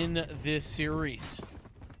here in this series.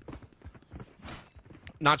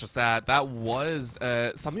 Not just that, that was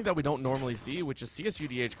something that we don't normally see, which is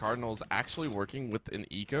CSUDH Cardinals actually working with an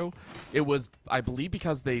eco. It was, I believe,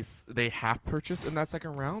 because they have purchased in that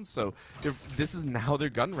second round, so this is now their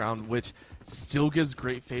gun round, which still gives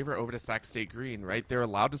great favor over to Sac State Green, right? They're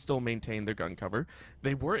allowed to still maintain their gun cover.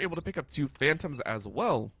 They were able to pick up 2 Phantoms as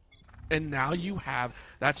well. And now you have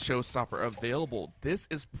that showstopper available. This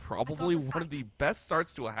is probably one of the best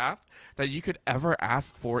starts to a half that you could ever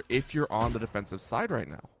ask for if you're on the defensive side right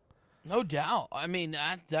now. No doubt. I mean,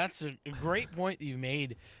 that's a great point that you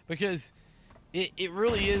made, because it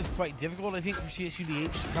really is quite difficult, I think, for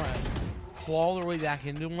CSUDH to kind of claw their way back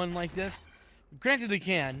into one like this. Granted, they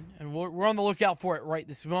can, and we're on the lookout for it right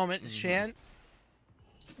this moment. Shan,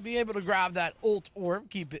 be able to grab that ult orb,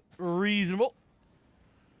 keep it reasonable.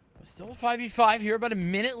 Still a 5v5 here, about a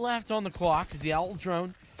minute left on the clock as the Owl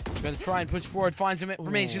drone going to try and push forward, find some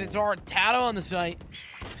information. It's Artado on the site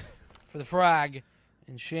for the frag,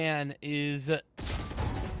 and Shan is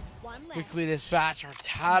quickly dispatched.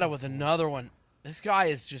 Artado with another one. This guy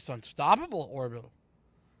is just unstoppable, Orbital.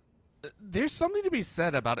 There's something to be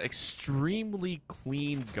said about extremely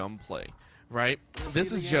clean gunplay, right?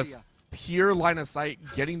 This is just pure line of sight,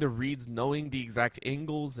 getting the reads, knowing the exact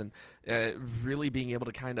angles, and really being able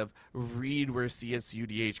to kind of read where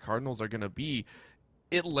CSUDH Cardinals are going to be.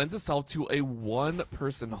 It lends itself to a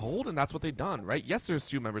one-person hold, and that's what they've done, right? Yes, there's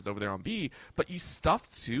 2 members over there on B, but you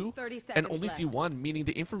stuffed 2 30 and seconds only see left. 1, meaning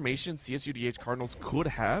the information CSUDH Cardinals could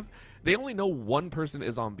have, they only know 1 person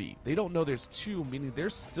is on B. They don't know there's 2, meaning they're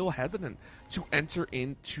still hesitant to enter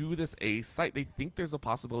into this A site. They think there's a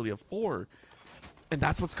possibility of 4. And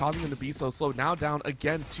that's what's causing them to be so slow. Now down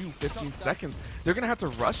again to 15 seconds. They're going to have to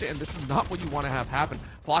rush it, and this is not what you want to have happen.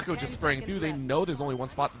 Flacco just spraying through. They know there's only one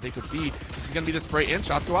spot that they could be. This is going to be the spray in.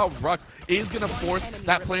 Shots go out. Rux is going to force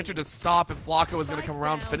that planter to stop, and Flacco is going to come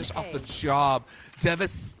around, finish off the job.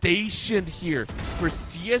 Devastation here for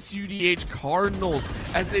CSUDH Cardinals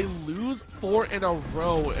as they lose 4 in a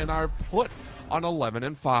row and are put on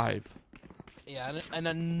 11-5. Yeah, and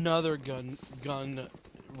another gun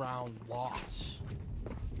round loss.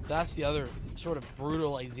 That's the other sort of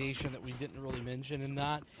brutalization that we didn't really mention in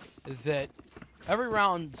that, is that every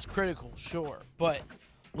round's critical, sure, but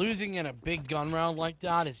losing in a big gun round like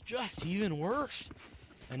that is just even worse.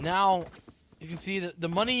 And now you can see that the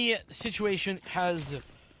money situation has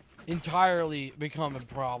entirely become a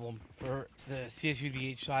problem for the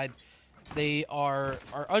CSUDH side. They are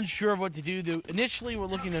unsure of what to do. They initially were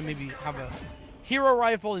looking to maybe have a hero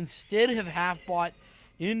rifle, instead have half bought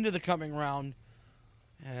into the coming round.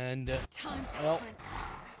 And, well,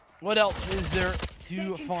 what else is there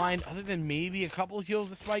to find other than maybe a couple of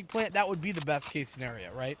kills of spike plant? That would be the best case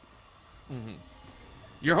scenario, right?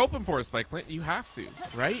 You're hoping for a spike plant. You have to,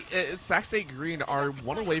 right? Sac State Green are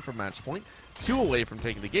 1 away from match point, 2 away from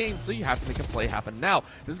taking the game, so you have to make a play happen now.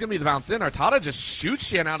 This is going to be the bounce in. Artada just shoots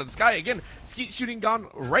Shan out of the sky. Again, skeet shooting gone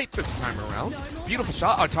right this time around. Beautiful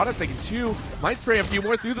shot. Artada taking 2. Might spray a few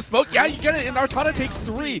more through the smoke. Yeah, you get it, and Artada takes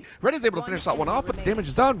 3. Red is able to finish that one off, but the damage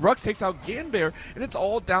is done. Rux takes out Ganbear, and it's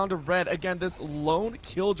all down to Red. Again, this lone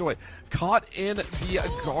killjoy caught in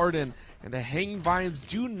the garden. And the hanging vines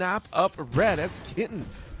do nap up Red as Kitten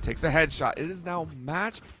takes a headshot. It is now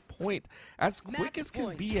match point as quick as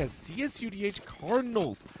can be as CSUDH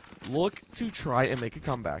Cardinals look to try and make a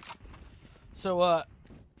comeback. So,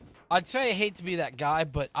 I'd say I hate to be that guy,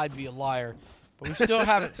 but I'd be a liar. But we still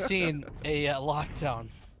haven't seen a lockdown.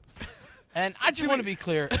 And I just want to be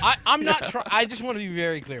clear. I'm not I just want to be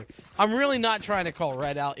very clear. I'm really not trying to call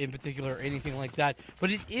Red out in particular or anything like that.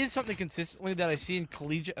 But it is something consistently that I see in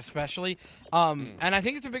collegiate especially. And I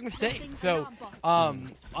think it's a big mistake. So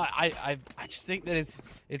I just think that it's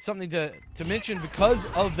something to mention because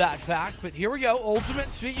of that fact. But here we go.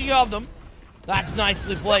 Ultimate, speaking of them. That's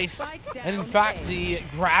nicely placed. And in fact, the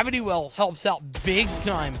gravity well helps out big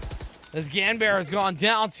time. As Ganbear has gone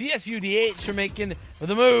down, CSUDH are making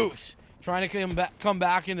the moves. Trying to come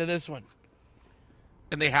back into this one.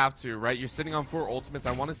 And they have to, right? You're sitting on 4 ultimates.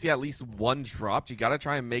 I want to see at least one dropped. You got to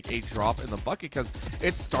try and make a drop in the bucket because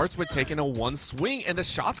it starts with taking a 1 swing and the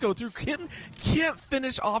shots go through. Can't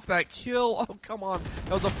finish off that kill. Oh, come on.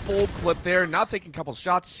 That was a full clip there. Now taking a couple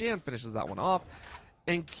shots. Cyan finishes that one off.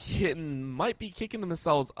 And Kitten might be kicking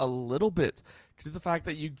themselves a little bit due to the fact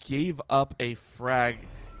that you gave up a frag.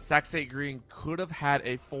 Sac State Green could have had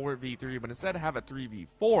a 4v3, but instead have a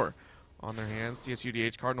 3v4 on their hands.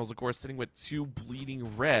 CSUDH Cardinals, of course, sitting with 2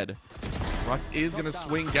 bleeding red. Rux is going to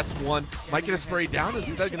swing, gets 1. Might get a spray down as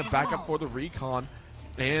he's going to back up for the recon.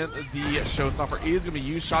 And the showstopper is going to be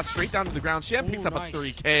used. Shot straight down to the ground. Cyan picks up a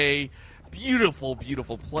 3K. Beautiful,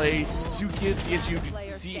 beautiful play to give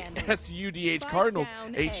CSUDH Cardinals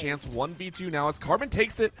a chance 1v2 now as Carbon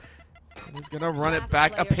takes it. And he's going to run it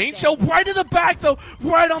back. A paint shell right in the back, though.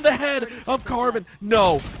 Right on the head of Carbon.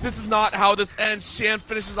 No, this is not how this ends. Cyan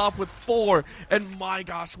finishes off with 4. And my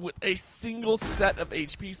gosh, with a single set of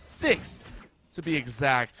HP, 6 to be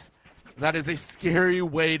exact. That is a scary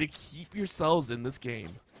way to keep yourselves in this game.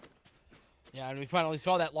 Yeah, and we finally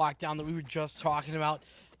saw that lockdown that we were just talking about.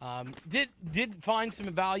 Did find some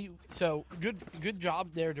value, so good job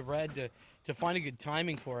there to Red to find a good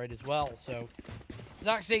timing for it as well. So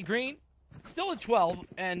Sac State Green still at 12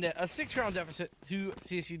 and a 6-round deficit to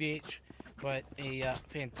CSUDH, but a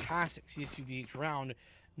fantastic CSUDH round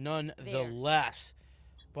nonetheless.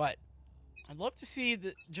 But I'd love to see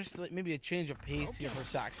just like maybe a change of pace here for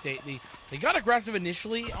Sac State. They got aggressive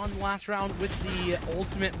initially on the last round with the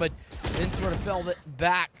ultimate, but then sort of fell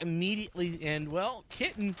back immediately. And, well,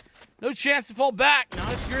 Kitten, no chance to fall back.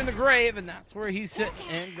 Not if you're in the grave, and that's where he's sitting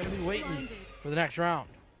and going to be waiting for the next round.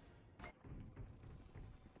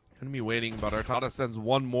 Going to be waiting, but Artada sends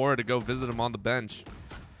 1 more to go visit him on the bench.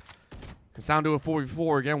 It's down to a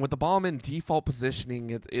 4v4 again with the bomb in default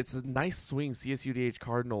positioning. It's a nice swing, CSUDH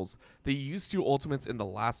Cardinals. They used 2 ultimates in the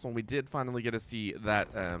last one. We did finally get to see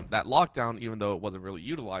that that lockdown, even though it wasn't really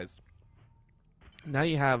utilized. Now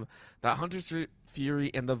you have that Hunter's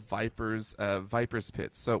Fury and the Viper's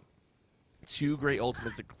Pit. So 2 great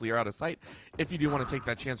ultimates to clear out of sight if you do want to take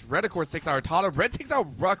that chance. Red, of course, takes out Artada. Red takes out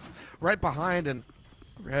Rux right behind, and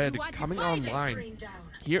Red coming online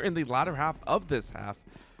here in the latter half of this half.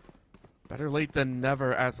 Better late than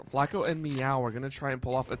never as Flacco and Meow are going to try and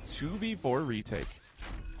pull off a 2v4 retake.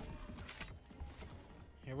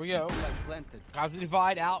 Here we go. Cosmic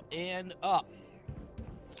Divide out and up.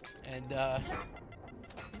 And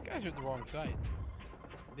these guys are at the wrong side.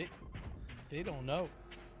 They don't know.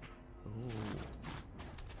 Ooh.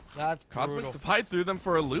 That's Cosmic brutal. Divide threw them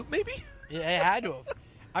for a loop, maybe? Yeah, it had to have.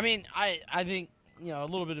 I mean, I think, you know, a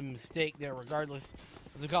little bit of a mistake there regardless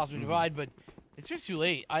of the Cosmic Divide, but it's just too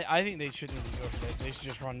late. I think they shouldn't even go for this. They should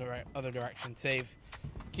just run the other direction. Save.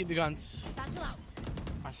 Keep the guns.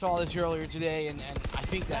 I saw this earlier today, and I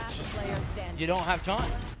think that's just, you don't have time.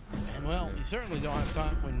 And, well, you certainly don't have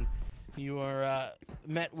time when you are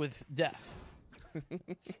met with death.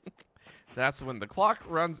 That's when the clock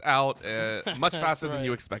runs out much faster than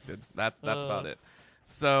you expected. That's about it.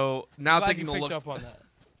 So now taking a look. Up on that.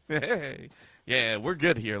 Hey, yeah, we're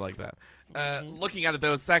good here like that. Looking at it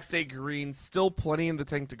though, Sac State Green still plenty in the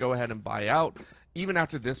tank to go ahead and buy out. Even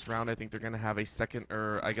after this round, I think they're going to have a second,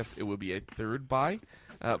 or I guess it would be a third buy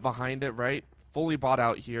behind it, right? Fully bought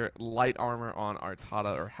out here. Light armor on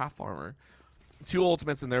Artada, or half armor. 2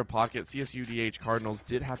 ultimates in their pocket. CSUDH Cardinals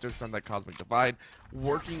did have to extend that Cosmic Divide.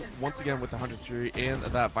 Working once again with the Hunter's Fury and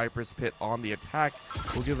that Viper's Pit on the attack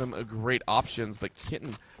will give them a great options. But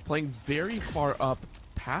Kitten playing very far up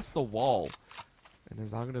past the wall. And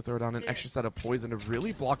is now going to throw down an extra set of poison to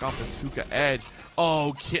really block off this hookah edge.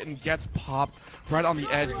 Oh, Kitten gets popped right on the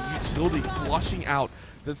edge. The utility flushing out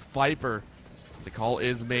this Viper. The call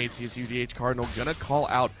is made. CSUDH Cardinal going to call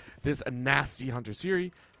out this nasty Hunter's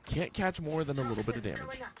Fury. Can't catch more than a little bit of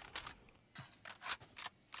damage.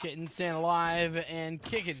 Kitten staying alive and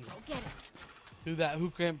kicking through that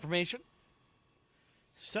hookah information.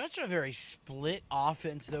 Such a very split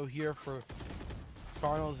offense, though, here for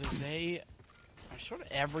Cardinals, as they are sort of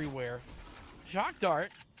everywhere. Shock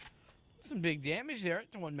dart. Some big damage there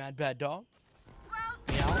to one Mad Bad Dog.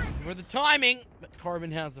 Now, for the timing, but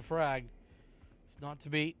Carbon has the frag. It's not to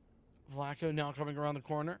beat. Flacco now coming around the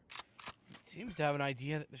corner. He seems to have an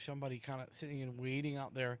idea that there's somebody kind of sitting and waiting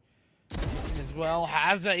out there as well.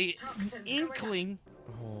 Has a inkling.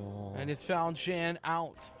 Oh. And it's found Cyan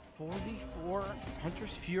out. 44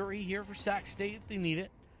 Hunter's Fury here for Sac State if they need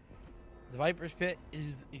it. The Viper's Pit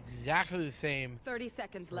is exactly the same 30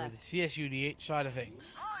 seconds for left. the CSUDH side of things.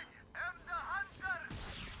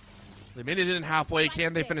 They made it in halfway.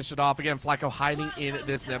 Can they finish it off? Again, Flacco hiding in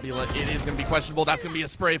this nebula. It is going to be questionable. That's going to be a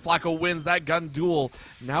spray. Flacco wins that gun duel.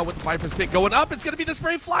 Now with the Viper's Pit going up, it's going to be the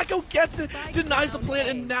spray. Flacco gets it, denies the plant,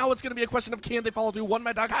 and now it's going to be a question of can they follow through. One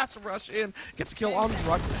Mad Dog has to rush in, gets a kill on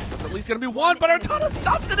Rux. That's at least going to be one, but Artana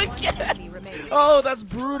stops it again. Oh, that's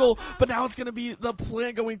brutal. But now it's going to be the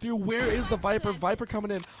plant going through. Where is the Viper? Viper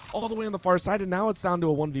coming in all the way on the far side, and now it's down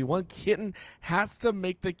to a 1v1. Kitten has to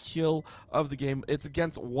make the kill of the game. It's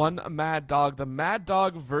against one Mad Dog, the Mad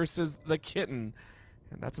Dog versus the Kitten,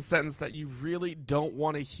 and that's a sentence that you really don't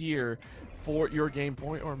want to hear for your game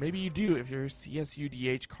point, or maybe you do if you're a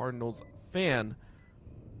CSUDH Cardinals fan.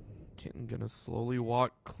 Kitten gonna slowly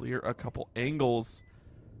walk, clear a couple angles,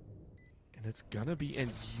 and it's gonna be in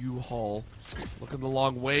U-Haul. Looking the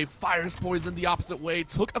long way, fires poison the opposite way,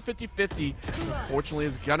 took a 50-50. Unfortunately,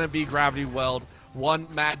 it's gonna be gravity weld.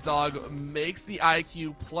 One Mad Dog makes the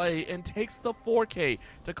IQ play and takes the 4K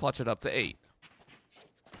to clutch it up to 8.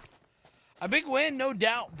 A big win, no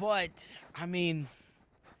doubt, but, I mean,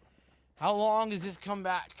 how long is this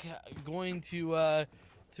comeback going to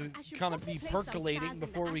kind of be percolating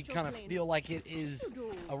before we kind of feel like it is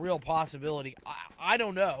a real possibility? I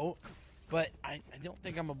don't know, but I don't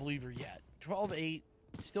think I'm a believer yet. 12-8,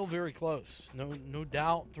 still very close. No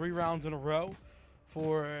doubt, 3 rounds in a row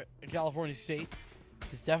for California State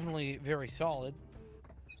is definitely very solid.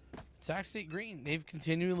 Sac State Green, they've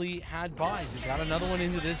continually had buys. They got another one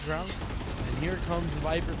into this round. And here comes the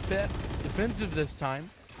Viper's Pit. Defensive this time.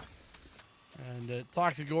 And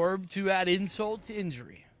Toxic Orb to add insult to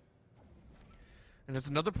injury. And it's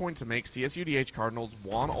another point to make. CSUDH Cardinals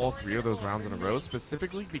won all 3 of those rounds in a row,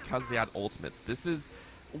 specifically because they had ultimates.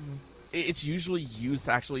 It's usually used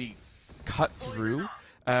to actually cut through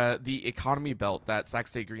the economy belt that Sac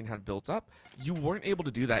State Green had built up. You weren't able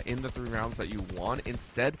to do that in the 3 rounds that you won.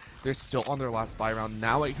 Instead, they're still on their last buy round.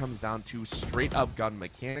 Now it comes down to straight up gun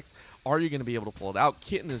mechanics. Are you going to be able to pull it out?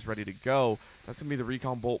 Kitten is ready to go. That's going to be the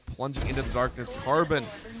recon bolt plunging into the darkness. Carbon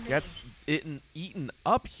gets eaten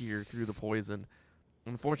up here through the poison.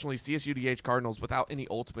 Unfortunately, CSUDH Cardinals, without any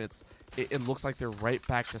ultimates, it looks like they're right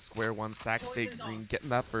back to square one. Sac State Green getting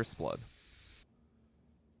that first blood.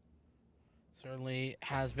 Certainly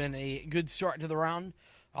has been a good start to the round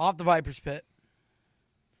off the Viper's Pit.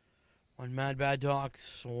 One Mad Bad Dog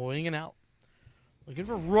swinging out. Looking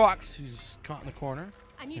for Rux, who's caught in the corner.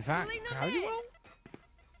 In fact, well,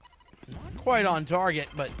 not quite on target,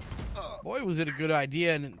 but boy, was it a good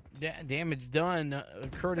idea, and damage done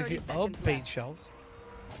courtesy of Fate Shells.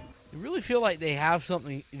 You really feel like they have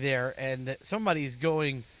something there, and that somebody's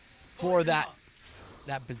going for that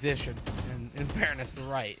position, and in fairness, the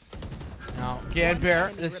right. Now,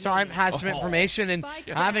 Ganbear this time has some information and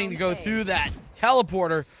having to go through that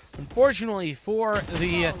teleporter. Unfortunately for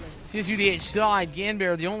the CSUDH side,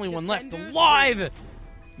 Ganbear, the only one left alive,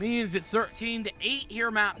 means it's 13-8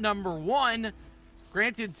 here, map number 1.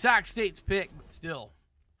 Granted, Sac State's pick, but still.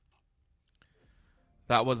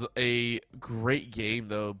 That was a great game,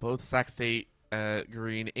 though. Both Sac State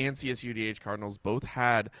Green and CSUDH Cardinals both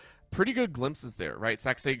had pretty good glimpses there, right?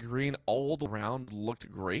 Sac State Green all around looked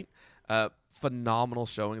great. Phenomenal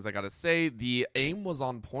showings, I gotta say. The aim was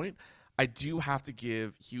on point. I do have to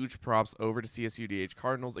give huge props over to CSUDH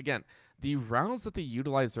Cardinals. Again, the rounds that they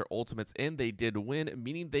utilized their ultimates in, they did win,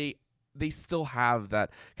 meaning they still have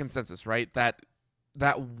that consensus, right? That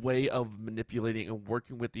way of manipulating and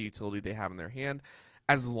working with the utility they have in their hand.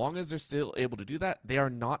 As long as they're still able to do that, they are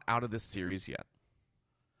not out of this series yet.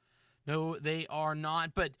 No, they are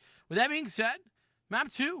not. But with that being said,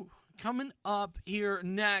 map 2 coming up here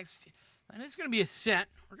next. And it's going to be Ascent.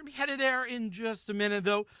 We're going to be headed there in just a minute,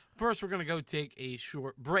 though. First, we're going to go take a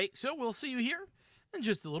short break. So we'll see you here in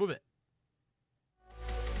just a little bit.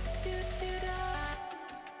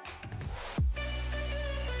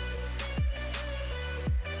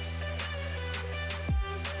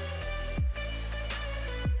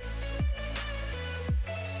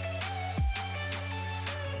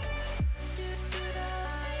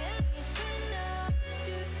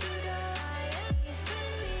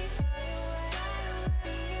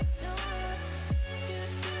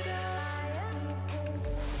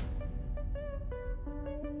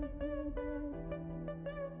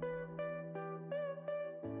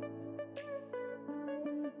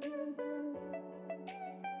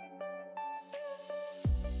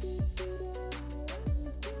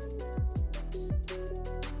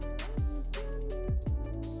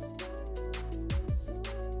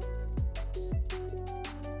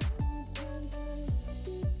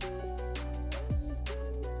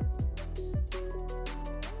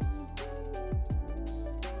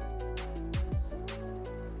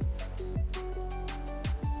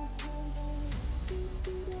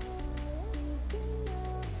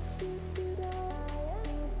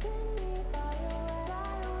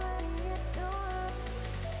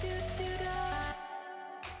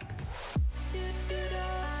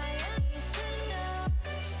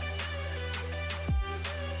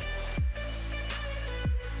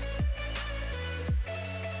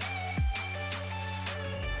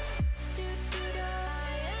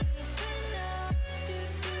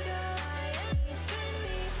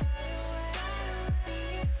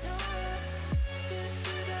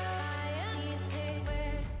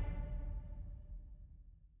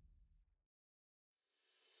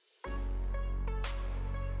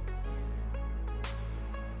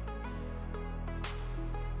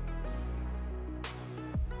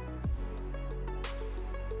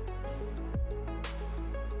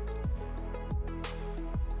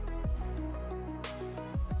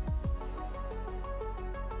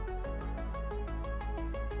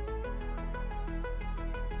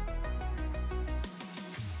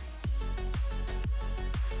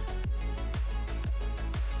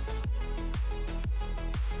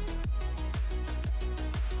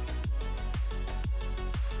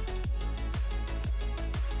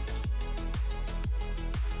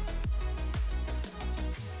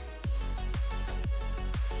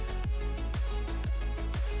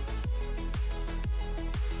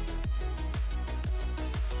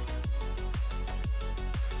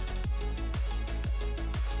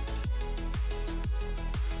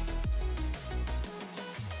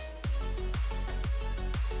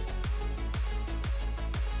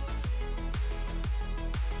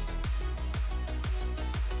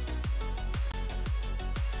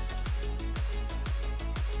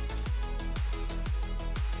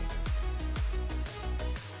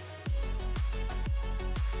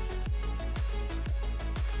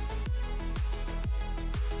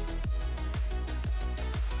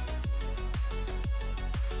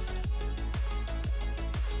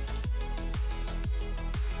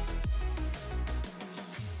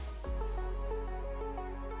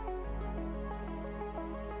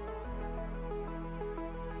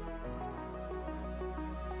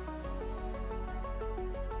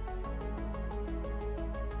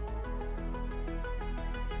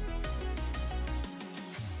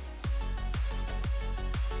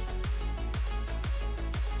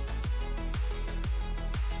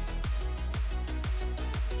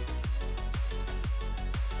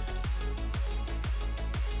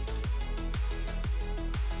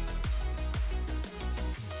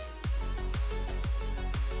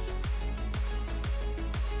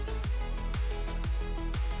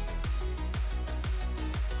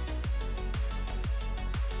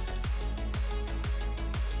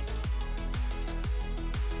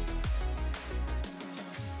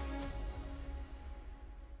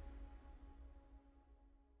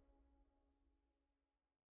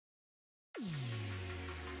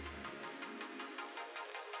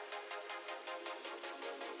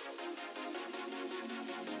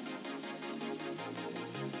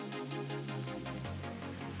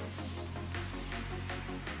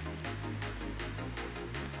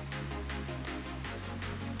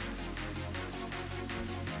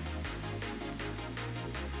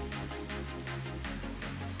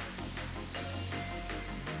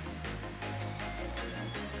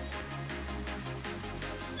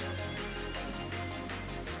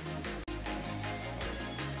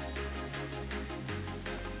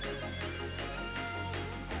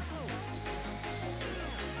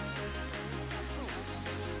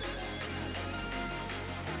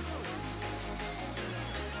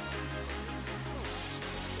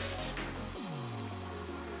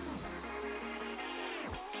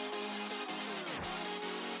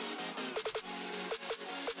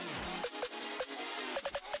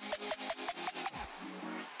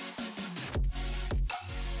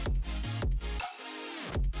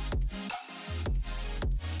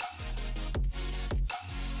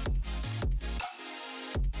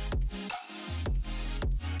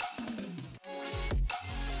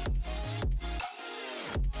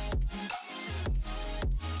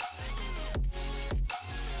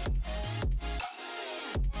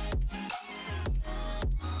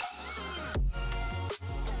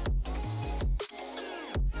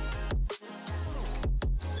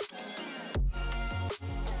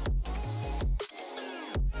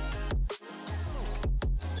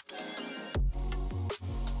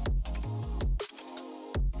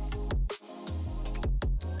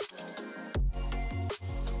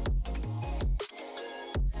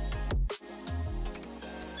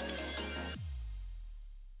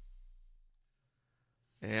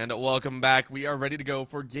 And welcome back. We are ready to go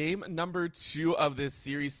for game number 2 of this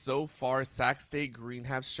series. So far, Sac State Green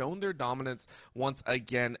have shown their dominance once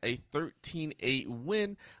again, a 13-8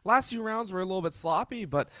 win. Last few rounds were a little bit sloppy,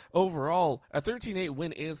 but overall, a 13-8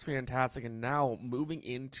 win is fantastic. And now moving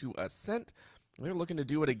into Ascent, they're looking to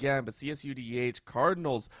do it again, but CSUDH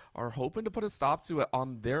Cardinals are hoping to put a stop to it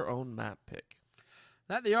on their own map pick.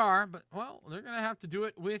 That they are, but, well, they're going to have to do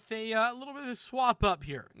it with a little bit of a swap up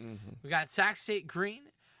here. We got Sac State Green.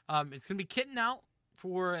 It's going to be Kitten out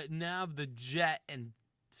for Nav the Jet, and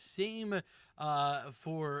same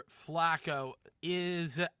for Flacco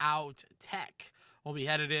is out. Tech will be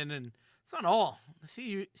headed in, and it's not all.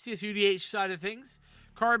 The CSUDH side of things,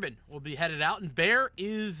 Carbon will be headed out, and Bear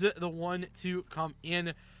is the one to come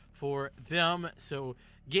in for them. So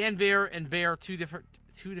Ganbear and Bear, two different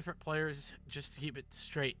players, just to keep it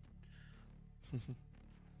straight.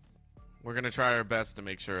 We're going to try our best to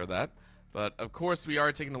make sure of that. But, of course, we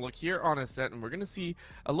are taking a look here on Ascent, and we're going to see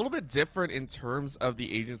a little bit different in terms of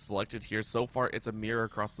the agents selected here. So far, it's a mirror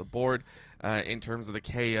across the board. In terms of the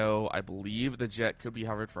KO, I believe the Jet could be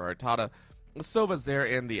hovered for Artada. Sova's there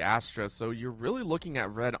and the Astra, so you're really looking at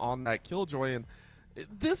red on that Killjoy, and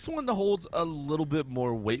this one holds a little bit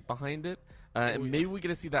more weight behind it. And maybe we get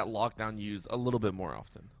to see that lockdown used a little bit more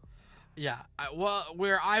often. Yeah, well,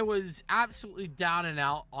 where I was absolutely down and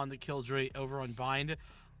out on the Killjoy over on Bind,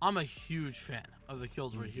 I'm a huge fan of the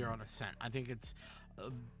Killjoy here on Ascent. I think it's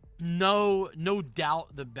no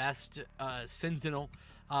doubt the best Sentinel.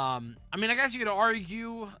 I mean, I guess you could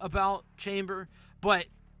argue about Chamber, but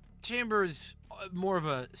Chamber is more of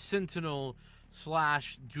a Sentinel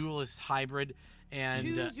 / duelist hybrid. And,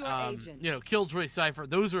 you know, Killjoy Cypher,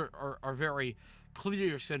 those are very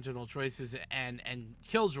clear Sentinel choices, and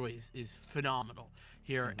Killjoy is phenomenal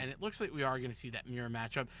here, and it looks like we are going to see that mirror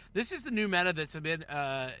matchup. This is the new meta that's been,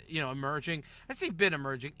 you know, emerging. I say been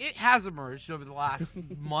emerging. It has emerged over the last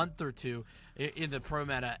month or two in the pro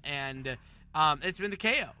meta, and it's been the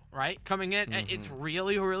KO, right? Coming in, and it's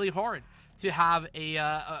really, really hard to have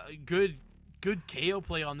a good KO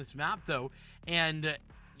play on this map, though, and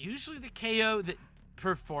usually the KO that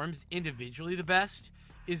performs individually the best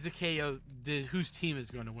is the KO whose team is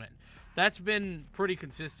going to win. That's been pretty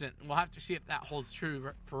consistent. We'll have to see if that holds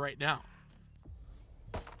true for right now.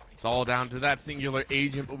 It's all down to that singular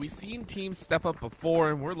agent, but we've seen teams step up before,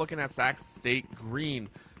 and we're looking at Sac State Green.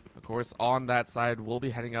 Of course, on that side, we'll be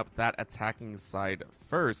heading up that attacking side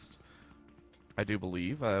first, I do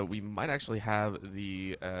believe. We might actually have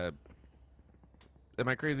the... am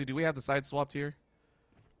I crazy? Do we have the side swapped here?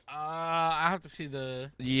 I have to see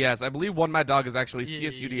the... Yes, I believe one Mad Dog is actually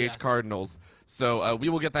CSUDH yes. Cardinals. So we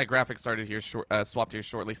will get that graphic started here, swapped here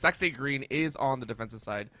shortly. Sac State Green is on the defensive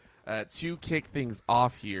side to kick things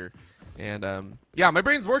off here. And, yeah, my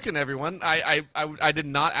brain's working, everyone. I did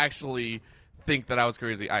not actually think that I was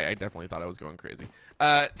crazy. I definitely thought I was going crazy.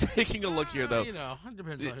 Taking a look here, though. You know, it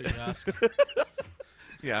depends on who you ask.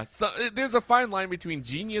 Yeah, so there's a fine line between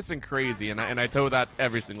genius and crazy, and I toe that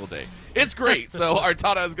every single day. It's great. So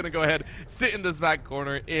Artada is going to go ahead, sit in this back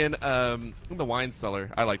corner in the wine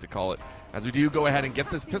cellar, I like to call it, as we do go ahead and get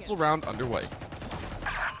this pistol round underway.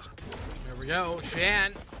 There we go.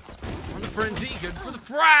 Shan on the frenzy, good for the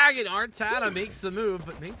frag, and Artada makes the move,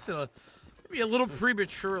 but makes it maybe a little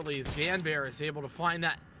prematurely as Ganbear is able to find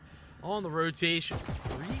that on the rotation.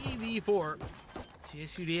 3v4.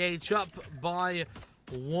 CSUDH up by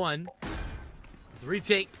 1. The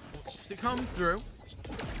retake just to come through.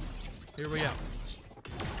 Here we go.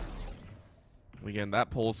 Again, that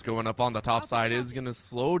pulse going up on the top side is going to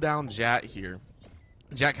slow down Jat here.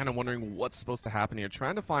 Jat kind of wondering what's supposed to happen here,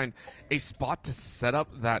 trying to find a spot to set up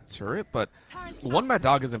that turret, but one Mad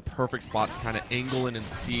Dog is in perfect spot to kind of angle in and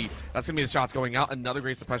see. That's going to be the shots going out. Another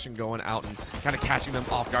great suppression going out and kind of catching them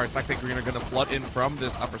off guard. Sac State Green are going to flood in from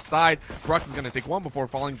this upper side. Brux is going to take one before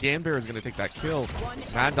falling. Ganbear is going to take that kill.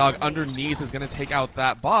 Mad Dog underneath is going to take out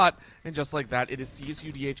that bot, and just like that, it is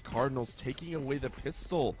CSUDH Cardinals taking away the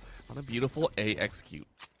pistol on a beautiful A execute.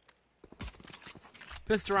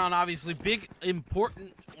 Pissed around, obviously, big,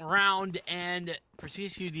 important round, and for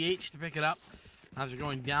CSUDH to pick it up after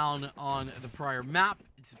going down on the prior map.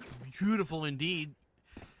 It's beautiful indeed.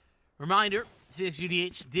 Reminder,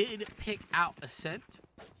 CSUDH did pick out Ascent,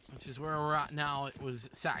 which is where we're at now. It was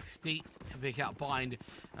Sac State to pick out Bind,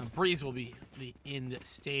 and Breeze will be the end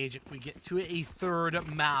stage if we get to a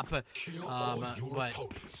third map, but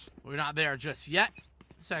we're not there just yet.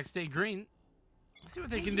 Sac State Green, let's see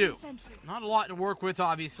what they can do. Not a lot to work with,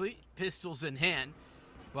 obviously. Pistols in hand.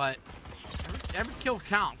 But every kill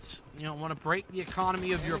counts. You know, want to break the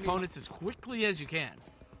economy of your opponents as quickly as you can.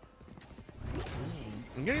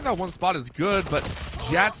 And getting that one spot is good, but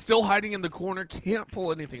Jat still hiding in the corner, can't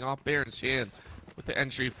pull anything off. Bear and Shan with the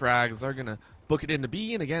entry frags are gonna book it into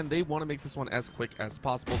B, and again, they want to make this one as quick as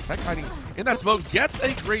possible. Tech hiding in that smoke gets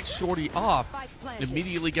a great shorty off,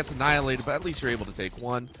 immediately gets annihilated, but at least you're able to take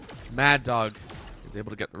one. Mad Dog is able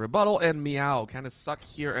to get the rebuttal, and Meow kind of stuck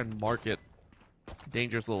here and market.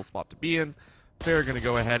 Dangerous little spot to be in. They're going to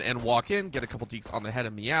go ahead and walk in, get a couple deeks on the head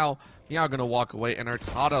of Meow. Meow going to walk away, and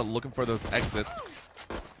Artada looking for those exits.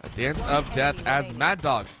 A dance of death as Mad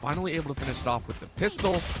Dog finally able to finish it off with the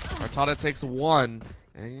pistol. Artada takes one,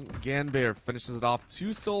 and Ganbear finishes it off.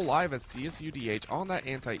 Two still alive as CSUDH on that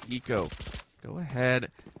anti-eco. Go ahead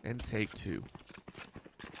and take two.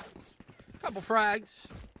 Couple frags,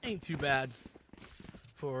 ain't too bad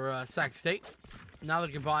for Sac State. Now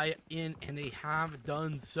they can buy in, and they have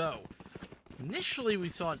done so. Initially, we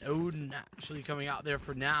saw an Odin actually coming out there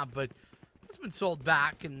for Nab, but it's been sold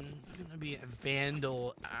back, and going to be a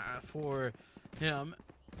Vandal for him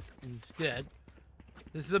instead.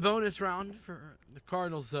 This is a bonus round for the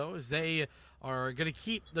Cardinals, though, as they are going to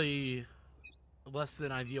keep the less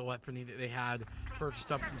than ideal weaponry that they had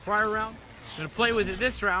purchased up from the prior round. Going to play with it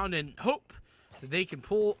this round and hope that they can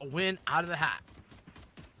pull a win out of the hat.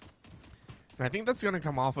 I think that's going to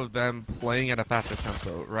come off of them playing at a faster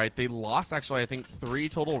tempo, right? They lost, actually, I think 3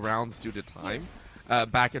 total rounds due to time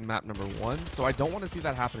back in map number 1. So I don't want to see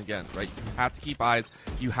that happen again, right? You have to keep eyes.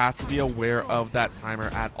 You have to be aware of that timer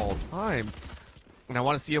at all times. And I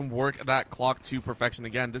want to see them work that clock to perfection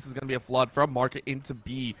again. This is going to be a flood from market into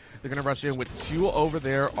B. They're going to rush in with 2 over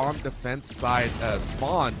there on defense side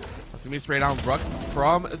spawn. That's going to be sprayed down. Ruck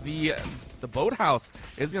from the boathouse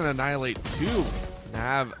is going to annihilate 2.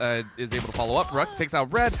 Nav is able to follow up. Rux takes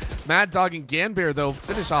out Red. Mad Dog and Ganbear, though,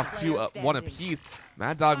 finish off 1 apiece.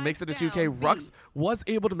 Mad Dog makes it a 2K. Rux was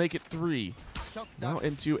able to make it 3. Now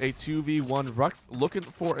into a 2v1. Rux looking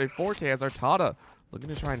for a 4K as Artada looking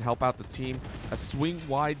to try and help out the team. A swing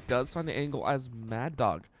wide does find the angle as Mad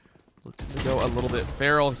Dog looking to go a little bit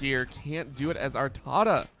feral here. Can't do it as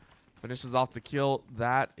Artada finishes off the kill.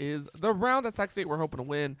 That is the round that Sac State were hoping to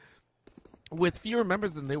win with fewer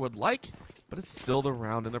members than they would like, but it's still the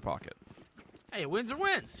round in their pocket. Hey, wins are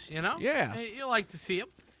wins, you know? Yeah. You like to see them.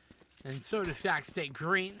 And so does Sac State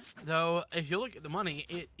Green. Though, if you look at the money,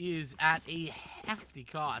 it is at a hefty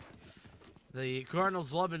cost. The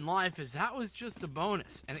Cardinals' love in life is that was just a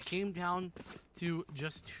bonus, and it came down to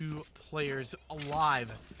just 2 players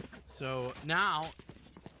alive. So now,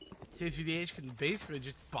 CSUDH can basically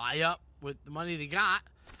just buy up with the money they got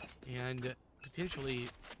and potentially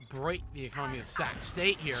break the economy of Sac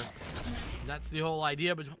State here. That's the whole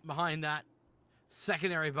idea behind that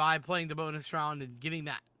secondary buy, playing the bonus round and getting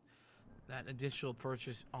that additional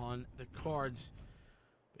purchase on the cards.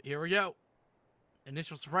 But here we go.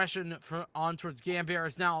 Initial suppression on towards Ganbear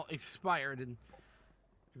is now expired, and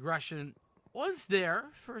aggression was there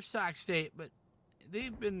for Sac State, but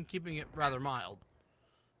they've been keeping it rather mild.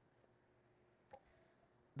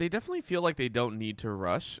 They definitely feel like they don't need to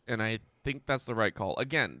rush, and I think that's the right call.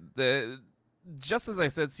 Again, just as I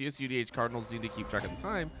said, CSUDH Cardinals need to keep track of the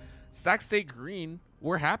time. Sac State Green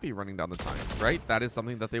were happy running down the time, right? That is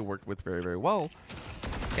something that they worked with very, very well.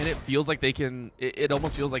 And it feels like they can, it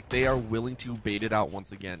almost feels like they are willing to bait it out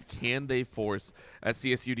once again. Can they force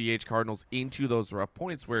CSUDH Cardinals into those rough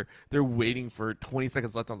points where they're waiting for 20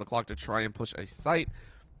 seconds left on the clock to try and push a site?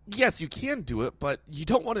 Yes, you can do it, but you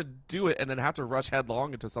don't want to do it and then have to rush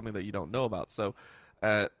headlong into something that you don't know about. So,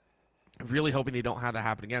 really hoping they don't have that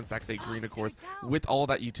happen again. Sac State Green, of course, with all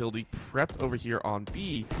that utility prepped over here on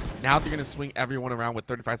B. Now they're going to swing everyone around with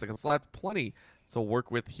 35 seconds left. Plenty to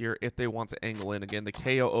work with here if they want to angle in. Again, the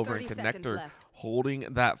KO over in Connector holding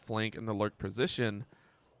that flank in the lurk position.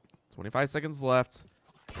 25 seconds left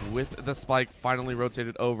with the spike finally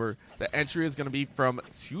rotated over. The entry is going to be from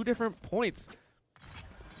 2 different points.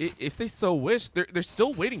 If they so wish, they're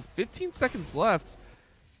still waiting. 15 seconds left.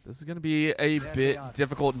 This is going to be a bit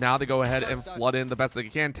difficult. Now they go ahead and flood in the best they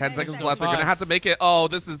can. 10 seconds left. They're going to have to make it. Oh,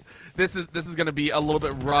 this is going to be a little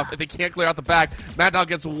bit rough. If they can't clear out the back, Mad Dog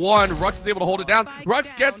gets 1. Rux is able to hold it down.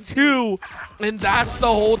 Rux gets 2. And that's the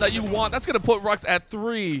hold that you want. That's going to put Rux at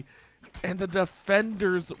 3. And the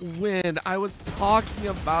defenders win. I was talking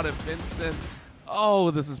about it, Vincent. Oh,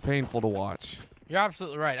 this is painful to watch. You're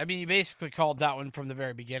absolutely right. I mean, you basically called that one from the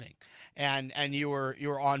very beginning. And you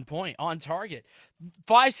were on point, on target.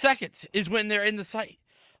 5 seconds is when they're in the site.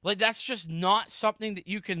 Like, that's just not something that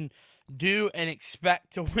you can do and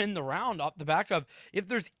expect to win the round off the back of. If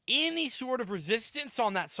there's any sort of resistance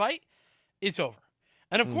on that site, it's over.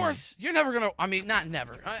 And of course, you're never going to, I mean, not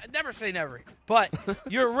never, never say never, but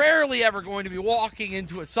you're rarely ever going to be walking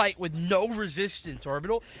into a site with no resistance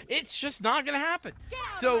orbital. It's just not going to happen.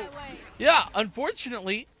 So, yeah,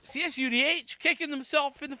 unfortunately, CSUDH kicking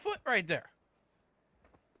themselves in the foot right there.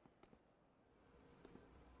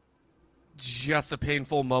 Just a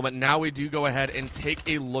painful moment. Now we do go ahead and take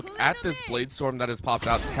a look at this Blade Storm that has popped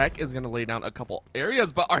out. Tech is going to lay down a couple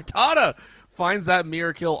areas, but Artada finds that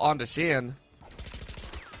mirror kill onto Cyan.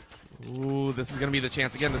 Ooh, this is going to be the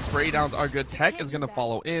chance again. The spray downs are good. Tech is going to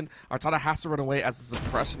follow in. Artada has to run away as the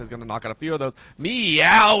suppression is going to knock out a few of those.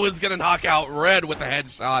 Meow is going to knock out Red with a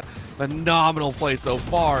headshot. Phenomenal play so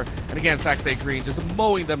far. And again, Sac State Green just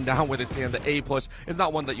mowing them down with his stand. The A push is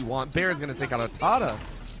not one that you want. Bear is going to take out Artada.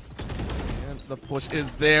 And the push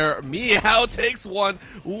is there. Meow takes one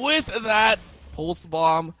with that pulse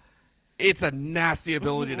bomb. It's a nasty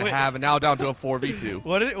ability to have, and now down to a 4v2.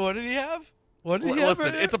 What did he have? What did he have?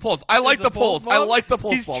 Listen, it's a pulse. I like the pulse. I like the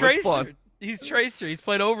pulse bomb. It's fun. He's Tracer. He's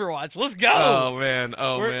played Overwatch. Let's go. Oh, man.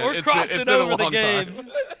 Oh, man. We're crossing over the games.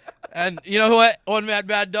 And you know what? One mad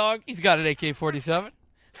bad dog. He's got an AK-47.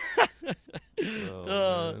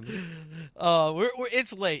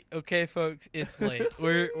 It's late, okay, folks. It's late.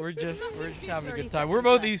 We're just having a good time. We're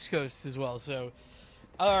both East Coast as well, so.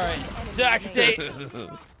 All right, Sac State.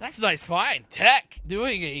 That's a nice find. Tech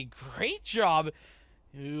doing a great job.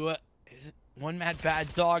 Who is it? One mad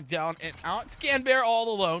bad dog down and out. Scan Bear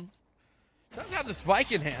all alone. Does have the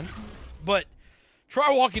spike in hand, but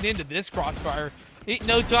try walking into this crossfire. Ain't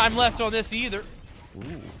no time left on this either.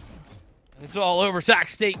 Ooh. It's all over. Sac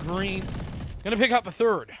State Green gonna pick up a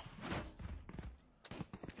third.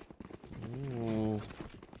 Ooh.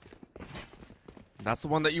 That's the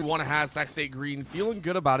one that you want to have, Sac State Green, feeling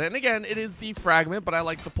good about it. And again, it is the fragment, but I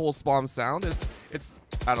like the pulse bomb sound. It's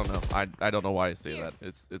I don't know. I don't know why I say that.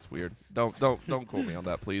 It's weird. Don't quote me on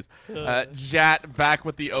that, please. Jat back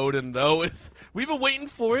with the Odin though. We've been waiting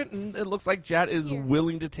for it, and it looks like Jat is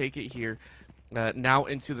willing to take it here. Now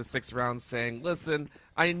into the 6th round, saying, listen,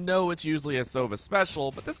 I know it's usually a Sova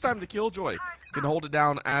special, but this time the Killjoy can hold it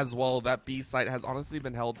down as well. That B site has honestly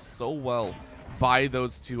been held so well by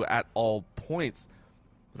those two at all points.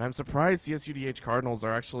 But I'm surprised CSUDH Cardinals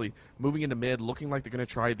are actually moving into mid, looking like they're going to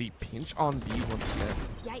try the pinch on B once again.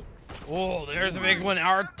 Yikes. Oh, there's a big one.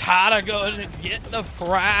 Artada going to get the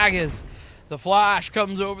frag as the flash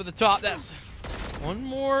comes over the top. That's one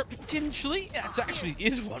more, potentially. That's actually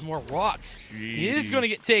is one more. Rocks. He is going to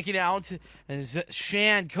get taken out as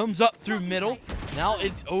Shan comes up through middle. Now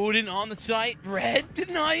it's Odin on the site. Red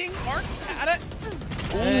denying Artada.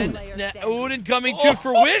 And Odin coming to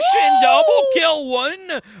fruition. Double kill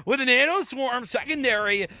one with a nano swarm.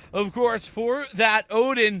 Secondary, of course, for that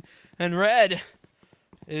Odin. And Red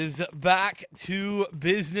is back to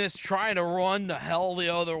business, trying to run the hell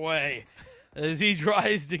the other way as he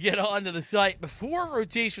tries to get onto the site before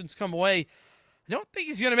rotations come away. I don't think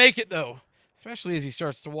he's going to make it, though, especially as he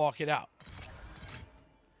starts to walk it out.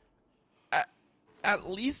 At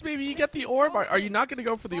least maybe you get the orb. Are you not going to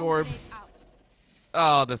go for the orb?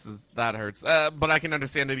 Oh, that hurts. But I can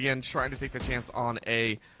understand it again. Trying to take the chance on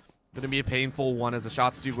A. Going to be a painful one as the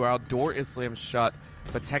shots do go out. Door is slammed shut,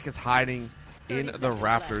 but Tech is hiding in the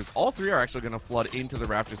rafters. All three are actually going to flood into the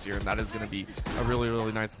rafters here, and that is going to be a really,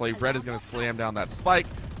 really nice play. Red is going to slam down that spike.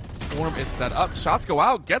 Swarm is set up. Shots go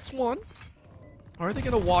out. Gets one. Or are they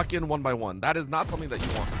going to walk in one by one? That is not something that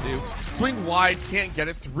you want to do. Swing wide. Can't get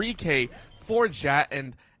it. 3K for Jat,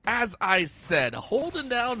 and as I said, holding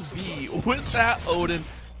down B with that Odin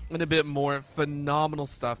and a bit more. Phenomenal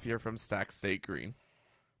stuff here from Sac State Green.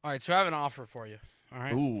 All right, so I have an offer for you. All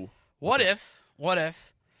right. Ooh. What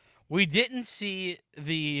if we didn't see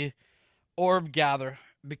the orb gather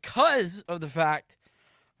because of the fact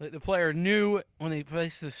that the player knew when they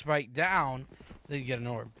placed the spike down, they'd get an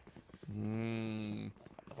orb?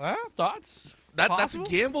 Thoughts? That's a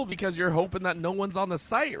gamble because you're hoping that no one's on the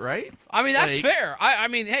site, right? I mean, that's fair. I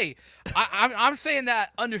mean, hey, I'm saying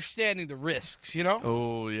that understanding the risks, you know?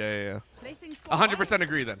 Oh, yeah. 100%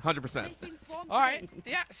 agree then. 100%. All right.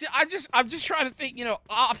 Yeah, see, I'm just trying to think, you know,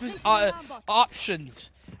 options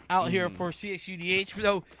out here for CSUDH.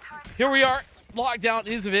 So here we are. Lockdown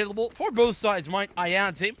is available for both sides. I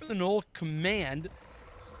add. Same for the Null Command.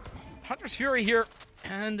 Hunter's Fury here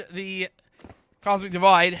and the Cosmic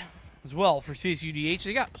Divide as well for CSUDH.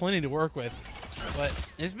 They got plenty to work with, but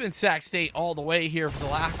it's been Sac State all the way here for the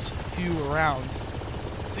last few rounds.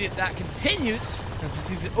 See if that continues as we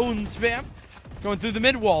see the Odin spam going through the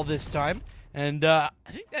mid wall this time, and I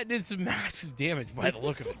think that did some massive damage by the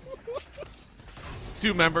look of it.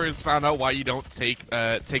 two members found out why you don't take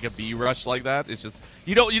a B rush like that. It's just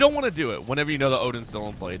you don't want to do it whenever you know the Odin's still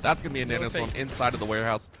in play. That's gonna be a nanostorm inside of the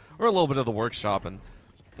warehouse or a little bit of the workshop, and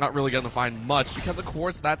not really gonna find much because of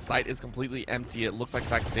course that site is completely empty. It looks like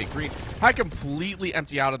Sac State Green had completely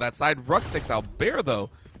empty out of that side. Rux takes out Bear though.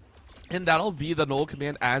 And that'll be the null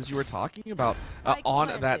command as you were talking about on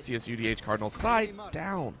that CSUDH Cardinal side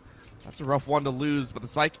down. That's a rough one to lose, but the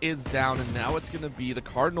spike is down, and now it's going to be the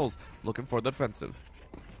Cardinals looking for the defensive.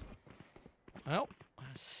 Well,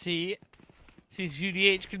 CSUDH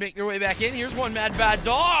could make their way back in. Here's one Mad Bad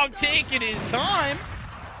Dog taking his time.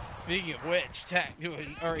 Speaking of which,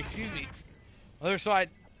 other side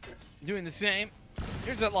doing the same.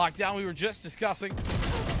 Here's that lockdown we were just discussing.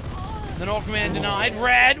 The null command denied.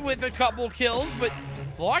 Red with a couple kills, but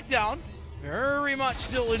lockdown very much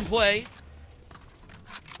still in play.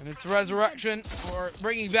 And it's resurrection or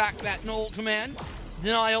bringing back that null command.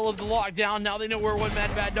 Denial of the lockdown. Now they know where one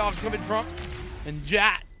Mad Bad Dog's coming from. And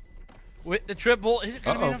Jat with the triple. Is it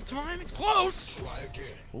going to be enough time? It's close.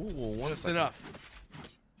 Ooh, just enough.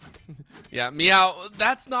 Yeah, Meow,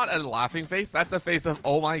 that's not a laughing face. That's a face of,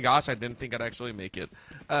 oh my gosh, I didn't think I'd actually make it.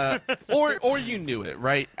 Or you knew it,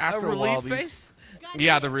 right? After a while, face?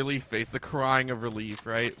 Yeah, the relief face, the crying of relief,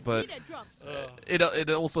 right? But it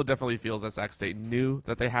also definitely feels that Sac State knew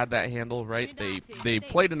that they had that handle, right? They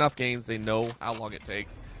played enough games. They know how long it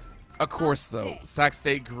takes. Of course, though, Sac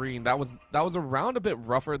State Green, that was around a bit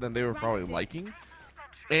rougher than they were probably liking.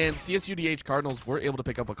 And CSUDH Cardinals were able to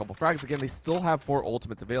pick up a couple frags. Again, they still have 4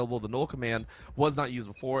 ultimates available. The null command was not used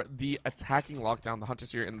before. The attacking lockdown, the Hunter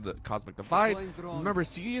Seer, and the Cosmic Divide. Remember,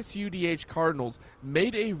 CSUDH Cardinals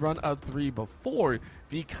made a run of 3 before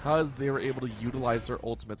because they were able to utilize their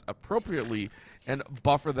ultimates appropriately and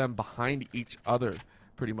buffer them behind each other,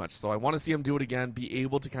 pretty much. So I want to see them do it again, be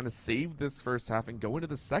able to kind of save this first half and go into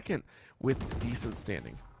the second with decent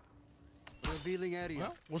standing. Well,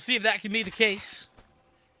 we'll see if that can be the case.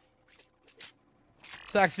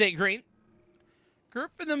 Sac State Green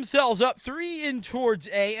grouping themselves up 3 in towards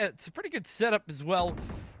A. It's a pretty good setup as well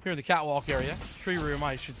here in the catwalk area. Tree room,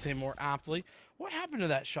 I should say more aptly. What happened to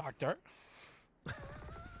that shock dart?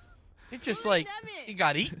 It just like, it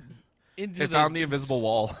got eaten. They found the invisible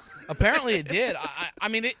wall. Apparently it did. I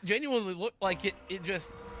mean, it genuinely looked like it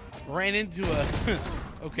just ran into a...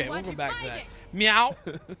 Okay, we'll go back to that. Meow.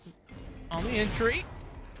 On the entry.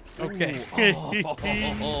 Okay.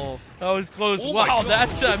 Oh. That was close. Oh wow,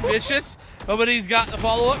 that's vicious. Oh, but he's got the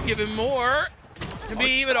follow-up. Give him more. To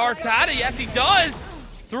be even Artata. Yes, he does.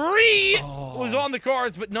 3 was on the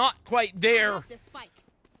cards, but not quite there.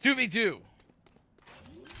 2v2.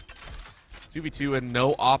 2v2 and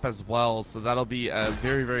no op as well, so that'll be a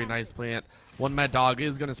very, very nice plant. One Mad Dog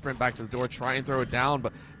is going to sprint back to the door, try and throw it down,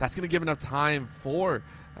 but that's going to give enough time for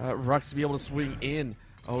Rux to be able to swing in.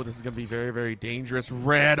 Oh, this is going to be very, very dangerous.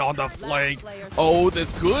 Red on the flank. Oh,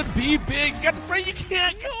 this could be big. You got the spray. You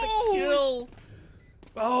can't get the kill.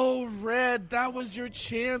 Oh, Red, that was your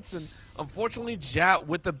chance. And unfortunately, Jat,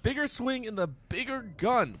 with the bigger swing and the bigger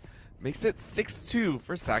gun, makes it 6-2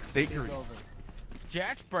 for Sac State Green.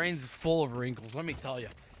 Jat's brains is full of wrinkles, let me tell you.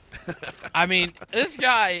 I mean, this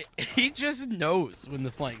guy, he just knows when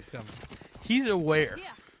the flank's coming. He's aware.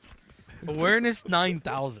 Awareness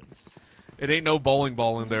 9,000. It ain't no bowling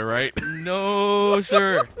ball in there, right? No,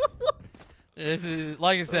 sir. This is,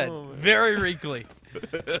 like I said, very wrinkly.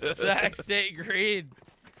 Sac State Green.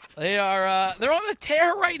 They are, they're on the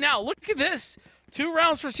tear right now. Look at this. 2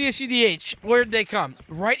 rounds for CSUDH. Where'd they come?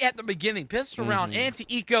 Right at the beginning. Pistol round,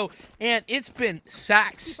 anti-eco, and it's been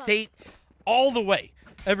Sac State all the way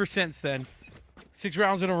ever since then. 6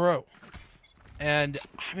 rounds in a row. And,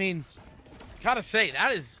 I mean, gotta say,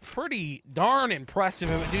 that is pretty darn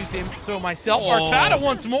impressive if I do say so myself. Artata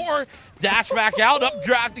once more. Dash back out,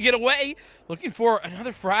 updraft to get away. Looking for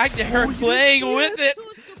another frag there, playing with it.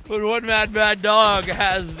 But one Mad Dog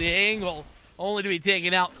has the angle, only to be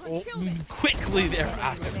taken out quickly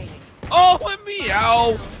thereafter. Oh, and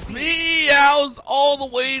Meow. Meows all the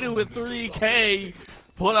way to a 3K.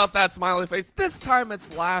 Put up that smiley face. This time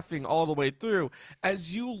it's laughing all the way through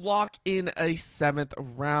as you lock in a 7th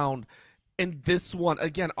round. And this one,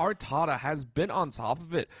 again, Artata has been on top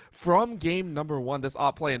of it from game number 1, this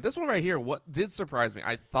op play. And this one right here, what did surprise me,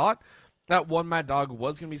 I thought that one Mad Dog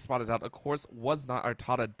was going to be spotted out. Of course, was not.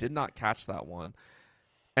 Artata did not catch that one.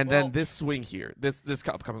 And then this swing here, this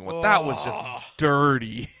upcoming one, that was just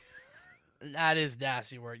dirty. That is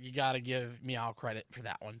nasty work. You got to give Meow credit for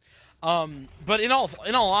that one. But in all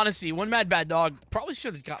honesty, one Mad Dog probably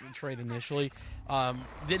should have gotten the trade initially.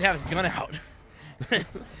 Didn't have his gun out.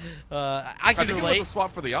 I can relate. It was a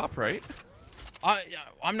swap for the op, right?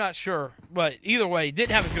 I'm not sure, but either way, he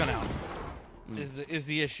didn't have his gun out. Is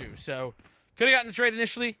the issue. So could have gotten the trade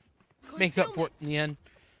initially, makes up for it in the end.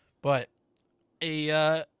 But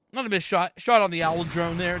not a missed shot. Shot on the owl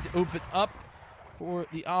drone there to open up for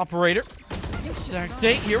the operator. Sac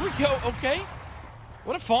State, here we go. Okay,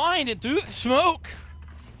 what a find! It through the smoke.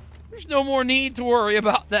 There's no more need to worry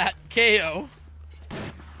about that KO.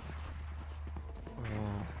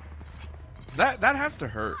 That has to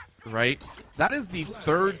hurt, right? That is the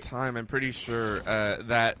third time, I'm pretty sure,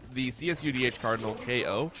 that the CSUDH Cardinal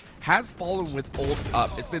KO has fallen with ult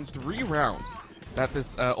up. It's been 3 rounds that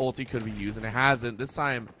this ulti could be used, and it hasn't. This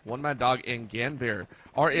time, One Mad Dog and Ganbear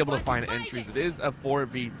are able to find entries. It is a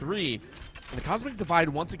 4v3. And the Cosmic Divide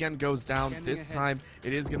once again goes down. This time,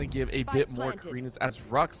 it is going to give a bit more credence as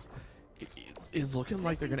Rux is looking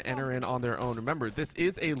like they're going to enter in on their own. Remember, this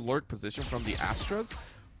is a lurk position from the Astras.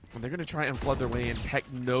 And they're going to try and flood their way in.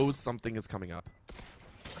 Tech knows something is coming up.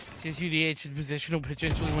 CSUDH in position to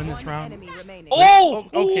potentially win this round. Oh!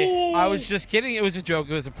 Okay. I was just kidding. It was a joke.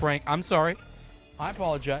 It was a prank. I'm sorry. I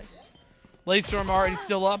apologize. Late Storm already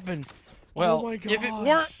still up. And, well, if it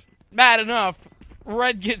weren't bad enough,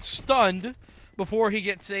 Red gets stunned before he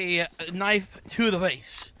gets a knife to the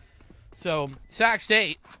face. So, Sac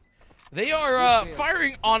State, they are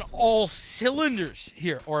firing on all cylinders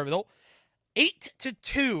here, Orbital.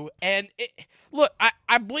 8-2, and look,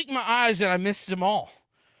 I blinked my eyes and I missed them all.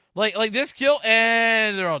 Like this kill,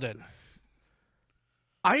 and they're all dead.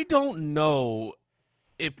 I don't know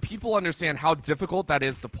if people understand how difficult that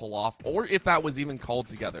is to pull off, or if that was even called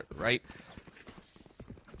together, right?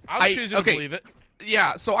 I'm choosing to believe it.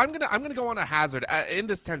 Yeah, so I'm gonna go on a hazard in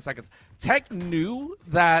this 10 seconds. Tech knew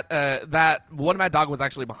that that One Mad Dog was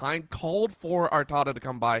actually behind, called for Artada to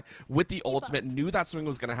come by with the ultimate, knew that swing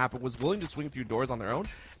was gonna happen, was willing to swing through doors on their own,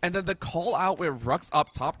 and then the call out with Rux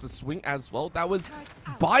up top to swing as well. That was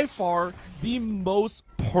by far the most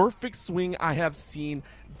perfect swing I have seen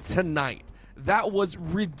tonight. That was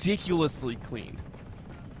ridiculously clean.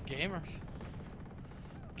 Gamers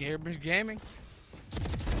gaming.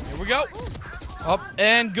 Here we go. Up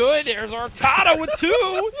and good. There's Artada with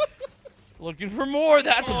 2. Looking for more.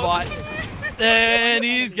 That's a bot. And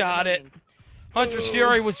he's got it. Hunter's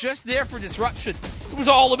Fury was just there for disruption. It was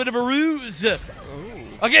all a bit of a ruse.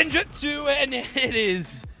 Again, Jutsu, and it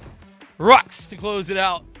is Rux to close it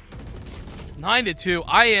out. 9-2.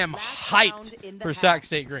 I am hyped for Sac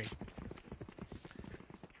State Green.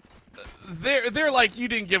 They're like, you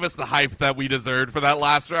didn't give us the hype that we deserved for that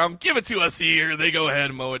last round. Give it to us here. They go ahead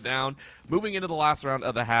and mow it down. Moving into the last round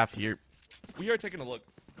of the half here, we are taking a look,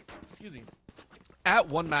 at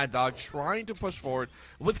One Mad Dog, trying to push forward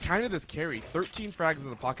with kind of this carry. 13 frags in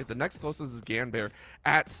the pocket. The next closest is Ganbear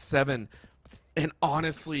at 7. And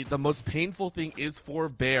honestly, the most painful thing is for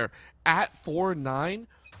Bear at 4-9.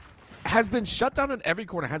 Has been shut down in every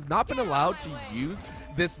corner, has not been allowed to use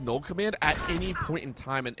this null command at any point in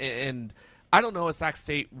time, and I don't know if Sac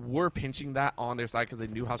State were pinching that on their side because they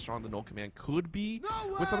knew how strong the null command could be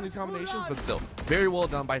with some of these combinations, but still, very well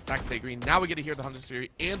done by Sac State Green. Now we get to hear the Hunter's Fury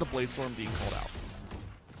and the Blade Storm being called out.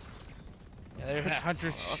 Yeah, there's that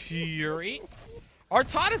Hunter's Fury.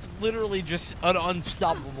 Artada's literally just an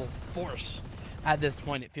unstoppable force at this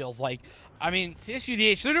point, it feels like. I mean,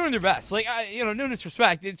 CSUDH, they're doing their best. Like, no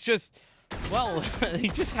disrespect. It's just, well, they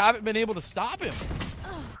just haven't been able to stop him.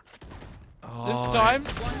 This time,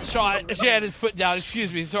 shot. Shan is put down.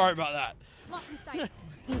 Excuse me. Sorry about that.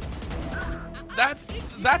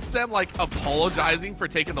 That's them, like, apologizing for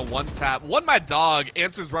taking the one tap. One Mad Dog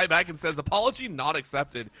answers right back and says, apology not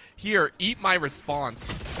accepted. Here, eat my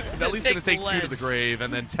response. He's at least going to take 2 to the grave,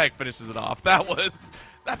 and then Tech finishes it off.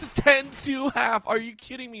 That's a 10-2 half. Are you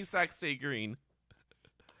kidding me, Sac State Green?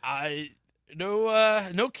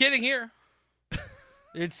 No kidding here.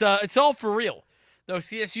 It's all for real. Though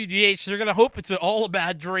CSUDH, they're gonna hope it's all a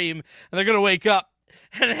bad dream, and they're gonna wake up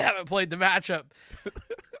and they haven't played the matchup.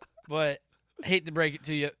 But I hate to break it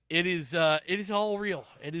to you, it is all real.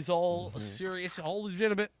 It is all serious, all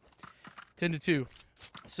legitimate. 10-2.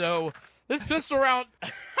 So this pistol round.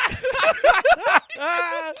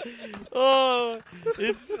 Oh,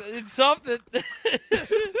 it's something.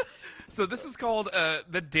 So this is called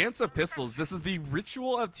the Dance of Pistols. This is the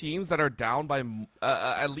ritual of teams that are down by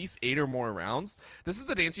at least 8 or more rounds. This is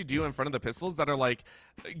the dance you do in front of the pistols that are like,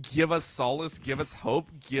 give us solace, give us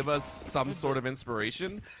hope, give us some sort of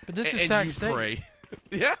inspiration. But this is Sac State. Pray.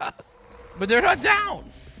 Yeah. But they're not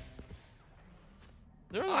down.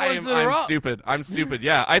 They're the ones that are up. I'm stupid.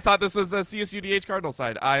 Yeah, I thought this was a CSUDH Cardinal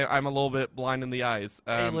side. I'm a little bit blind in the eyes.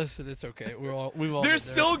 Hey, listen, it's okay. We've all. They're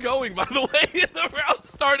still going, by the way. The round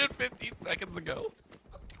started 15 seconds ago.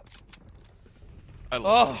 I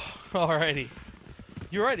love Oh, alrighty.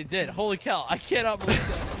 You already did. Holy cow. I cannot believe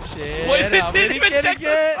that. Shit. Wait, How didn't many even can check he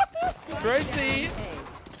get? Crazy.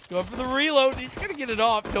 Going for the reload. He's going to get it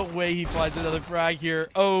off. No way he finds another frag here.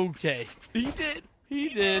 Okay. He did. He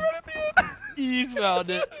did. He's found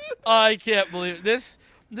it. I can't believe it.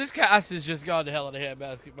 This cast has just gone to hell in a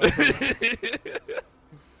handbasket.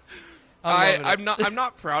 I'm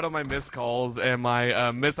not proud of my missed calls and my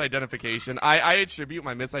misidentification. I attribute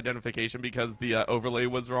my misidentification because the overlay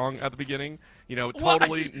was wrong at the beginning. You know,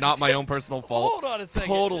 totally What? not my own personal fault. Hold on a second.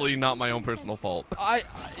 Totally not my own personal fault. I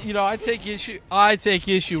take issue. I take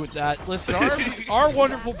issue with that. Listen, our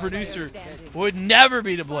wonderful producer would never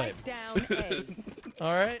be to blame. Down A.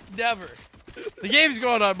 All right, never. The game's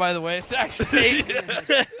going on, by the way. Sac State.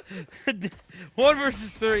 1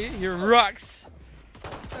 versus 3. Your Rux.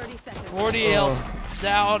 30 seconds. 40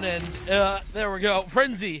 down, and there we go.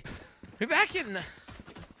 Frenzy. We're back in.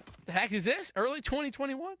 The heck is this? Early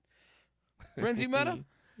 2021? Frenzy meta?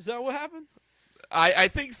 Is that what happened? I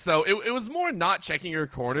think so. It was more not checking your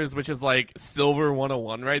corners, which is like silver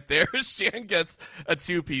 101 right there. Shan gets a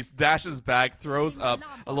 2-piece, dashes back, throws up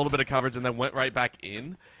a little bit of coverage, and then went right back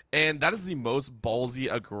in. And that is the most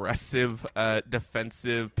ballsy, aggressive,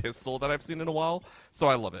 defensive pistol that I've seen in a while. So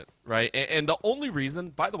I love it, right? And the only reason,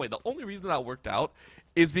 by the way, the only reason that worked out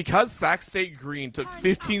is because Sac State Green took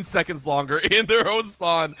 15 seconds longer in their own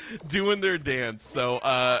spawn doing their dance. So,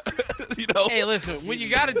 you know. Hey, listen, when you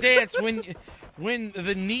got to dance, when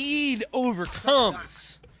the need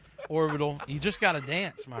overcomes, Orbital, you just got to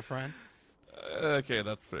dance, my friend. Okay,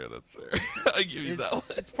 that's fair. That's fair. I give you that one.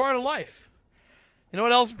 It's part of life. You know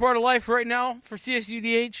what else is part of life right now for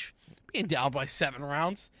CSUDH? Being down by 7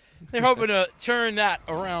 rounds. They're hoping to turn that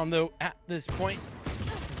around, though, at this point.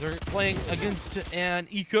 They're playing against an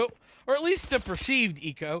eco, or at least a perceived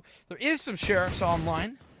eco. There is some sheriffs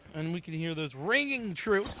online, and we can hear those ringing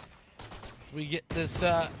true. So we get this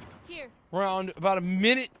Here. round, about a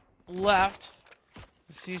minute left.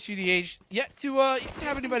 CSUDH yet to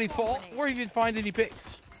have anybody fall or even find any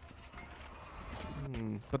picks.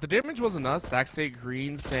 But the damage wasn't us. Sac State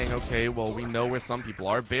Green saying, okay, well, we know where some people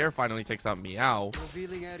are. Bear finally takes out Meow.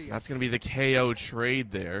 That's going to be the KO trade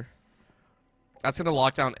there. That's going to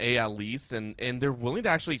lock down A at least, and they're willing to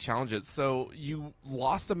actually challenge it. So you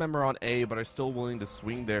lost a member on A, but are still willing to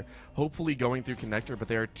swing there, hopefully going through connector, but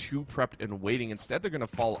they are too prepped and waiting. Instead, they're going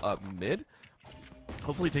to fall up mid.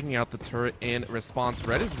 Hopefully taking out the turret in response.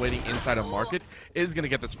 Red is waiting inside of market. Is going to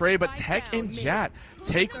get the spray, but Tech and Jat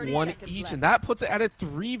take 1 each, and that puts it at a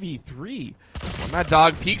 3v3. Mad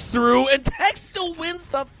Dog peeks through, and Tech still wins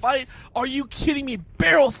the fight. Are you kidding me?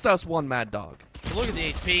 Barrel sus one Mad Dog. Look at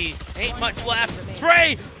the HP. Ain't much left.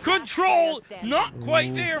 Spray! Control! Not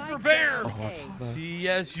quite there for Bear.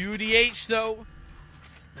 CSUDH, though,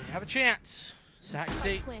 they have a chance. Sac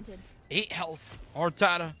State, 8 health.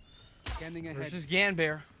 Artata versus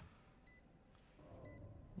Ganbear.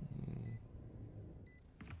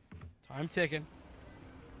 Time ticking.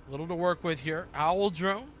 A little to work with here. Owl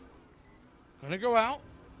drone. Gonna go out.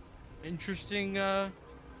 Interesting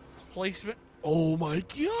placement. Oh my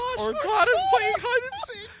gosh. Artata's playing hide and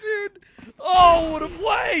seek, dude. Oh, what a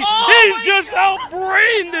play. He's just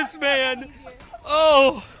outbrained this man.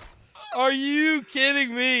 Oh, are you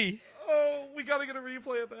kidding me? Oh, we gotta get a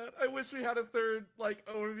replay of that. I wish we had a third, like,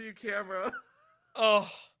 overview camera. Oh,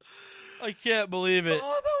 I can't believe it.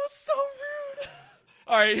 Oh, that was so rude.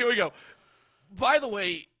 All right, here we go. By the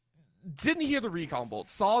way, didn't hear the recon bolt,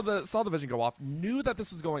 saw the vision go off, knew that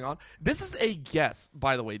this was going on. This is a guess,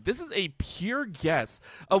 by the way. This is a pure guess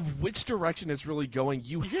of which direction it's really going.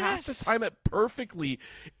 You have to time it perfectly,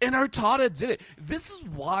 and Artata did it. This is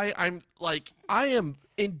why I am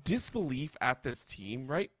in disbelief at this team,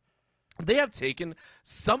 right? They have taken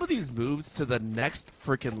some of these moves to the next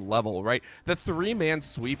freaking level, right? The 3-man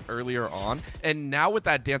sweep earlier on, and now with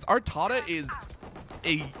that dance, Artata is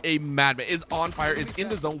a madman, is on fire, is in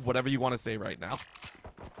the zone, whatever you want to say right now.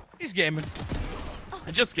 He's gaming.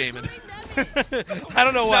 Just gaming. I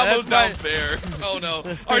don't know why. That was not fair. Oh no.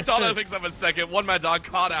 Artata picks up a second. One Mad Dog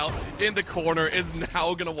caught out in the corner, is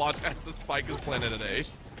now going to watch as the spike is planted at A.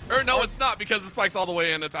 Or no, it's not, because the spike's all the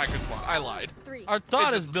way in attacker spawn. I lied.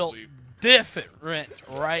 Artata's built different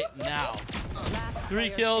right now. 3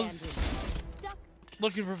 kills.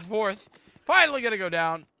 Looking for 4th. Finally going to go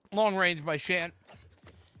down. Long range by Shan.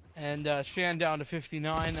 And Shan down to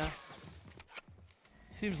 59.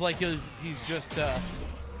 Seems like he's just all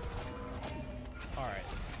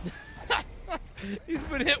right. He's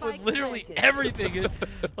been hit with literally everything.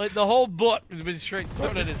 Like the whole book has been straight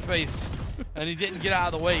thrown at his face, and he didn't get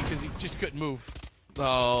out of the way because he just couldn't move.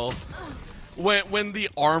 Oh, when the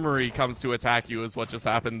armory comes to attack you is what just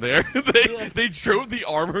happened there. They drove the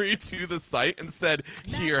armory to the site and said,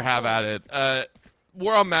 "Here, have at it."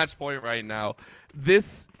 We're on match point right now.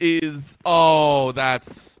 This is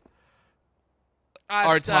that's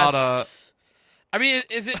Artada. I mean,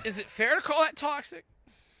 is it fair to call that toxic?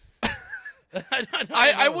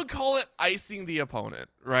 I would call it icing the opponent,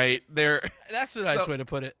 right? That's a nice way to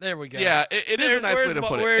put it. There we go. Yeah, it is a nice way to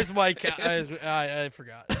put it. Where's my I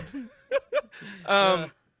forgot.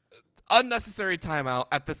 Unnecessary timeout.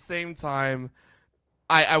 At the same time,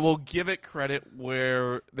 I will give it credit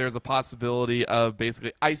where there's a possibility of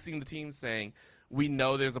basically icing the team, saying we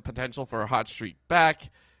know there's a potential for a hot streak back,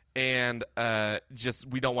 and just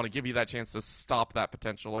we don't want to give you that chance to stop that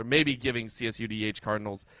potential, or maybe giving CSUDH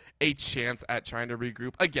Cardinals a chance at trying to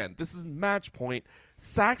regroup. Again, this is match point.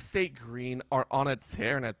 Sac State Green are on a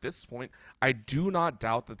tear, and at this point, I do not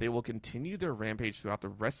doubt that they will continue their rampage throughout the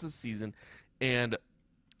rest of the season, and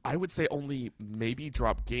I would say only maybe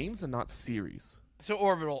drop games and not series. So,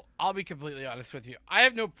 Orbital, I'll be completely honest with you. I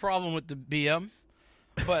have no problem with the BM,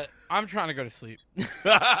 but I'm trying to go to sleep.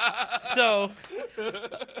 So,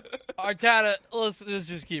 Artada, let's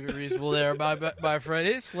just keep it reasonable there, my friend.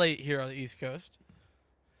 It's late here on the East Coast,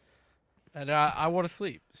 and I want to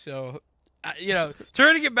sleep. So,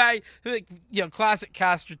 turning it back, classic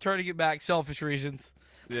caster, turning it back, selfish reasons.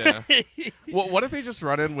 Yeah. What if they just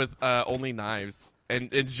run in with only knives,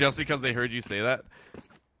 and just because they heard you say that?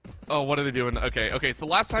 Oh, what are they doing? Okay. So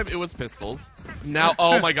last time it was pistols. Now,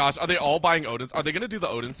 oh my gosh, are they all buying Odins? Are they gonna do the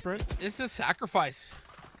Odin sprint? It's a sacrifice.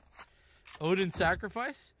 Odin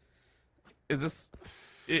sacrifice? Is this?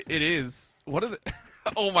 It is. What are they?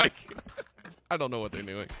 Oh my God. I don't know what they're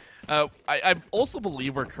doing. I also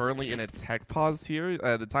believe we're currently in a tech pause here.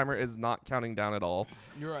 The timer is not counting down at all.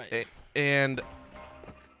 You're right. And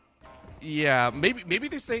yeah, maybe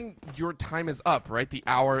they're saying your time is up, right? The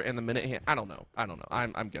hour and the minute hand. I don't know.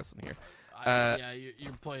 I'm guessing here. Yeah,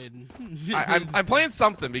 you're playing. I'm playing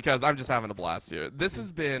something because I'm just having a blast here. This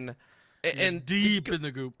has been and deep in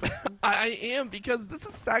the goop. I am, because this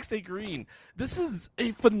is Sac State Green. This is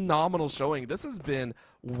a phenomenal showing. This has been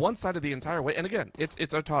one side of the entire way. And again, it's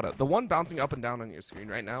Artada. The one bouncing up and down on your screen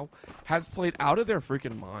right now has played out of their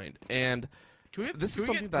freaking mind. And this is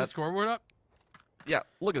something that the scoreboard up. Yeah,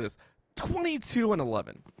 look at this. 22 and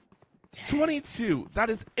 11. Dang. 22. That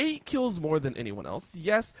is 8 kills more than anyone else.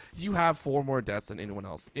 Yes, you have 4 more deaths than anyone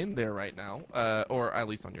else in there right now, or at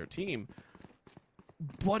least on your team.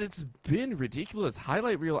 But it's been ridiculous.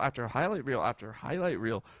 Highlight reel after highlight reel after highlight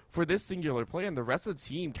reel for this singular play, and the rest of the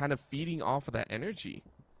team kind of feeding off of that energy.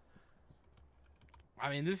 I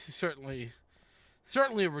mean, this is certainly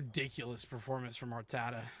a ridiculous performance from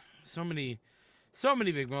Artada. So many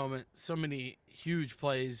big moments, so many huge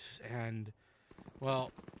plays, and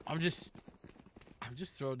well, I'm just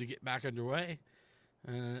thrilled to get back underway.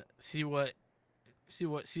 See what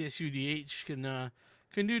CSUDH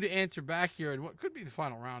can do to answer back here in what could be the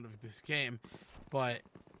final round of this game. But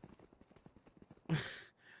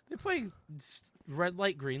they're playing red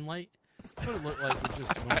light, green light. That's what it looked like with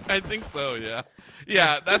just a moment. I think so, yeah.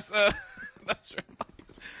 Yeah, that's that's right.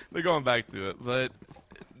 They're going back to it, but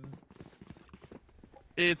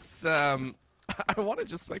it's I want to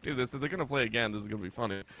just spectate this. If they're gonna play again, this is gonna be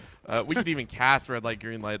funny. We could even cast red light,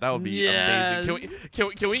 green light. That would be amazing.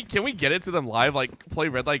 Can we get it to them live? Like play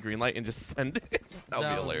red light, green light, and just send it. That would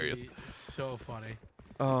be hilarious. Be so funny.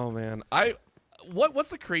 Oh man, what's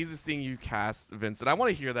the craziest thing you cast, Vincent? I want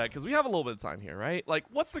to hear that because we have a little bit of time here, right? Like,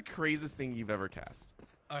 what's the craziest thing you've ever cast?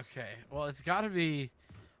 Okay, well, it's got to be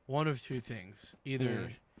one of two things: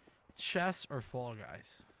 either chess or Fall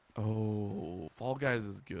Guys. Oh, Fall Guys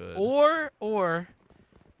is good. Or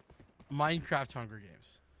Minecraft Hunger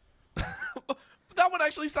Games. That one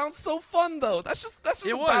actually sounds so fun, though. That's just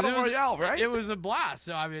a battle royale, right? It was a blast.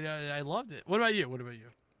 So I mean, I loved it. What about you?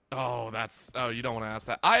 Oh, you don't want to ask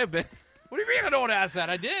that. I have been. What do you mean I don't want to ask that?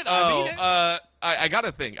 I did. I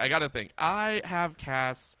gotta think. I have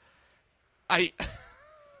cast. I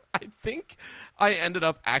think I ended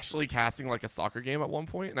up actually casting like a soccer game at one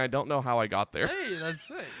point, and I don't know how I got there. Hey, that's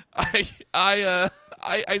sick. I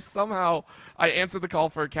somehow answered the call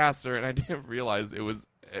for a caster, and I didn't realize it was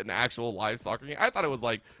an actual live soccer game. I thought it was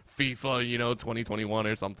like FIFA, 2021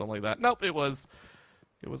 or something like that. Nope, it was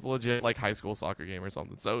legit like high school soccer game or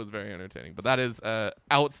something. So it was very entertaining. But that is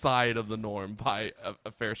outside of the norm by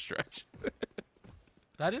a fair stretch.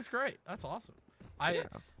 That is great. That's awesome. I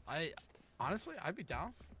honestly, I'd be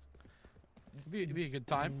down. It'd be a good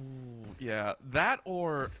time. Ooh, yeah, that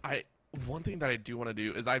or one thing that I do want to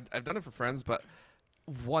do is I've done it for friends, but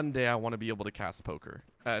one day I want to be able to cast poker,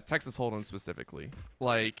 Texas Hold'em specifically.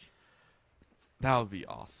 Like, That would be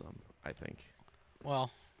awesome, I think.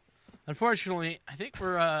 Well, unfortunately, I think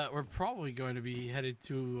we're probably going to be headed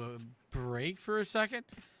to a break for a second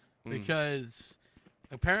because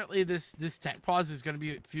apparently this tech pause is going to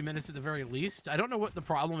be a few minutes at the very least. I don't know what the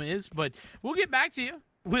problem is, but we'll get back to you.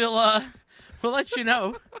 We'll let you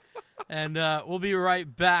know, and we'll be right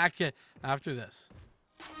back after this.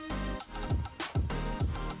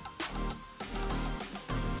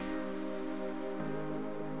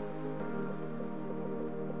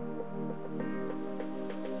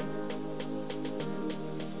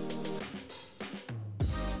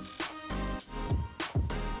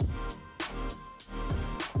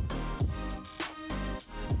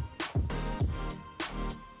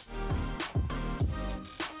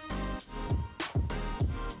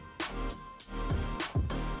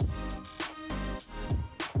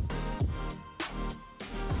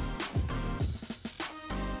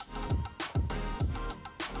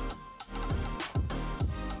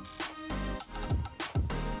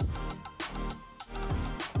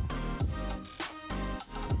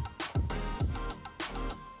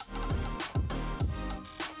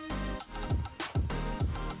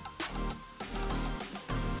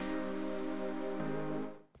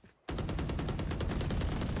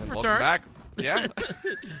 Welcome back. Yeah.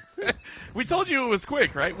 We told you it was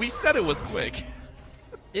quick, right? We said it was quick.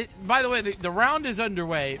 By the way, the round is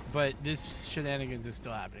underway, but this shenanigans is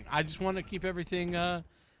still happening. I just want to keep everything, on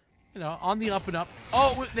the up and up.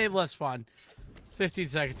 Oh, they've left spawn. 15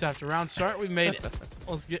 seconds after round start, we made it.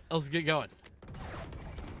 Let's get going.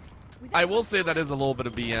 I will say that is a little bit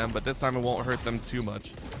of BM, but this time it won't hurt them too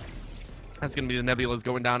much. That's going to be the Nebulas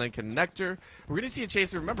going down in connector. We're going to see a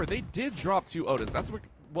chaser. Remember, they did drop 2 Odins. That's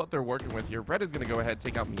what they're working with here. Red is going to go ahead and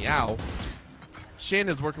take out Meow. Shan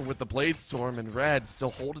is working with the Blade Storm, and Red still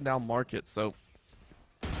holding down Market. So,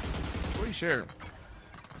 pretty sure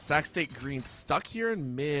Sac State Green stuck here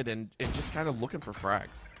in mid and just kind of looking for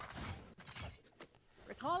frags.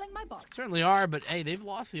 Recalling my box. Certainly are, but hey, they've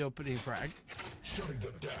lost the opening frag.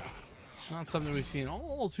 Not something we've seen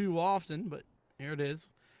all too often, but here it is.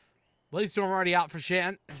 Blade Storm already out for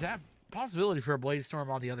Shan. There's that possibility for a Blade Storm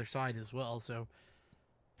on the other side as well, so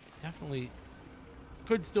definitely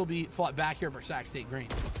could still be fought back here for Sac State Green.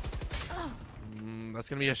 That's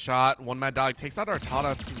going to be a shot. One Mad Dog takes out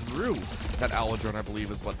Artada through that Aladrone, I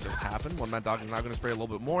believe, is what just happened. One Mad Dog is now going to spray a little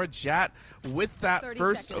bit more. Jat, with that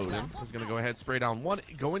first Odin, is going to go ahead and spray down one.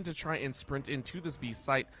 Going to try and sprint into this B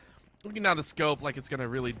site. Looking down the scope like it's going to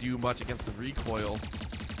really do much against the recoil.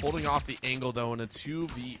 Holding off the angle, though, in a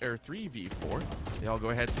 3v4. They all go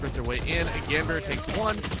ahead and sprint their way in. Gamber takes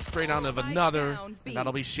one, spray down of another, and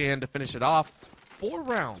that'll be Shan to finish it off. 4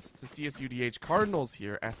 rounds to CSUDH Cardinals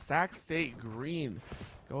here as Sac State Green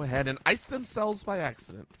go ahead and ice themselves by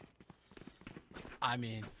accident. I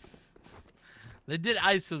mean, they did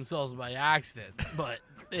ice themselves by accident, but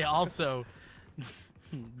they also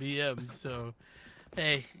BM. So,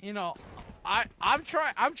 hey, I'm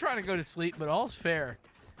trying to go to sleep, but all's fair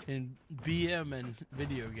in BM and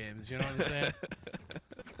video games. You know what I'm saying?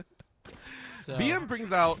 So, BM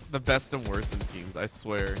brings out the best and worst in teams. I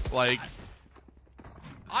swear. Like.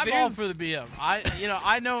 I'm all for the BM.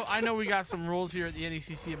 I know we got some rules here at the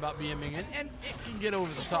NECC about BMing, and it can get over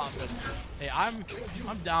the top. But hey, I'm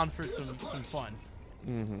down for some fun.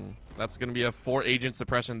 That's going to be a 4-agent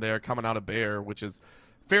suppression there coming out of Bear, which is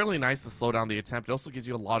fairly nice to slow down the attempt. It also gives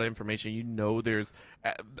you a lot of information. You know there's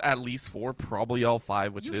at least 4, probably all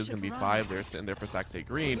 5, which it is going to be 5. They're sitting there for Sac State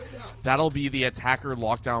Green. That'll be the attacker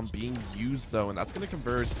lockdown being used, though, and that's going to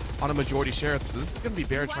converge on a majority share. So this is going to be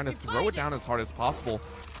Bear trying to throw it down as hard as possible.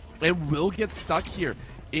 It will get stuck here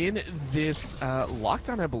in this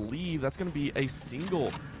lockdown, I believe. That's going to be a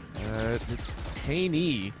single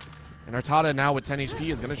detainee. And Artada now with 10 HP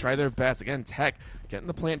is going to try their best. Again, Tech getting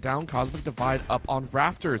the plant down. Cosmic Divide up on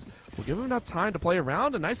Rafters. We'll give them enough time to play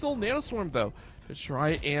around. A nice little Nanoswarm, though, to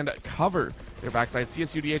try and cover their backside.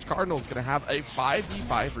 CSUDH Cardinals going to have a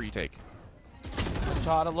 5v5 retake.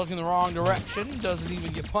 Artada looking the wrong direction. Doesn't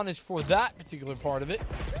even get punished for that particular part of it.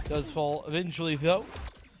 Does fall eventually, though.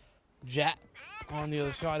 Jat on the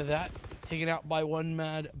other side of that, taken out by one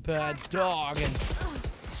Mad Bad Dog, and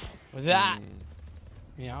with that,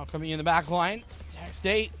 coming in the back line, Sac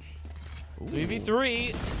State,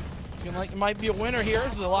 3v3, looking like it might be a winner here.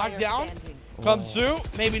 So the lockdown comes through,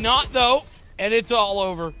 maybe not though, and it's all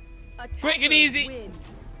over. Quick and easy.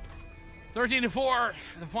 13-4,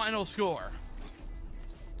 the final score.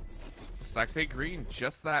 Sac State Green,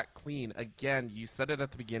 just that clean. Again, you said it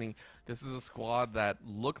at the beginning. This is a squad that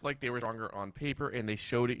looked like they were stronger on paper, and they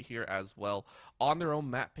showed it here as well on their own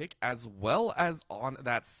map pick, as well as on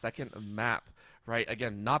that second map, right?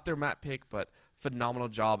 Again, not their map pick, but phenomenal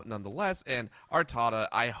job nonetheless. And Artada,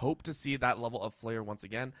 I hope to see that level of flair once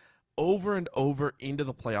again over and over into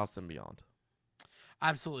the playoffs and beyond.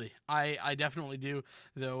 Absolutely. I definitely do,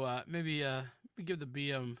 though. Maybe give the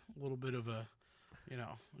BM a little bit of a,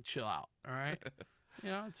 chill out. All right.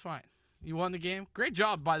 It's fine. You won the game. Great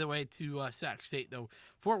job, by the way, to Sac State, though,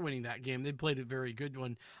 for winning that game. They played a very good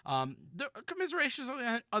one. The commiserations, on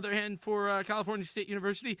the other hand, for California State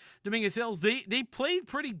University, Dominguez Hills, they played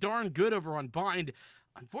pretty darn good over on Bind.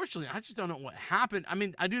 Unfortunately, I just don't know what happened. I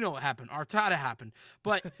mean, I do know what happened. Artada happened.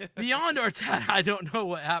 But beyond Artada, I don't know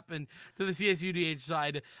what happened to the CSUDH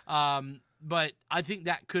side. But I think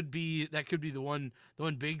that could be the one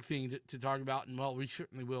big thing to talk about, and well, we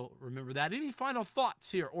certainly will remember that. Any final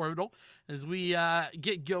thoughts here, Orbital, as we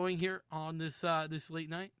get going here on this late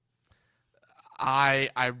night?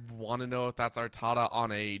 I want to know if that's Artada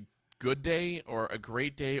on a good day or a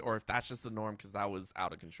great day, or if that's just the norm, because that was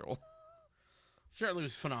out of control. Certainly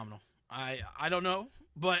was phenomenal. I don't know,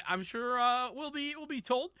 but I'm sure we'll be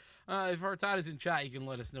told. If Artada's in chat, you can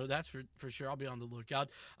let us know. That's for sure. I'll be on the lookout.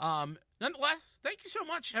 Nonetheless, thank you so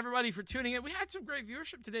much, everybody, for tuning in. We had some great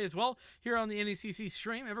viewership today as well here on the NECC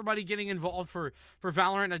stream. Everybody getting involved for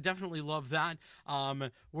Valorant. I definitely love that.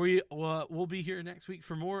 We'll be here next week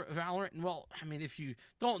for more Valorant. And, well, I mean, if you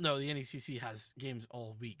don't know, the NECC has games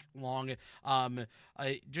all week long.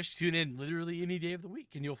 Just tune in literally any day of the week,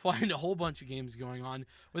 and you'll find a whole bunch of games going on.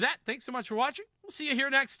 With that, thanks so much for watching. We'll see you here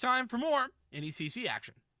next time for more NECC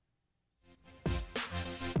action.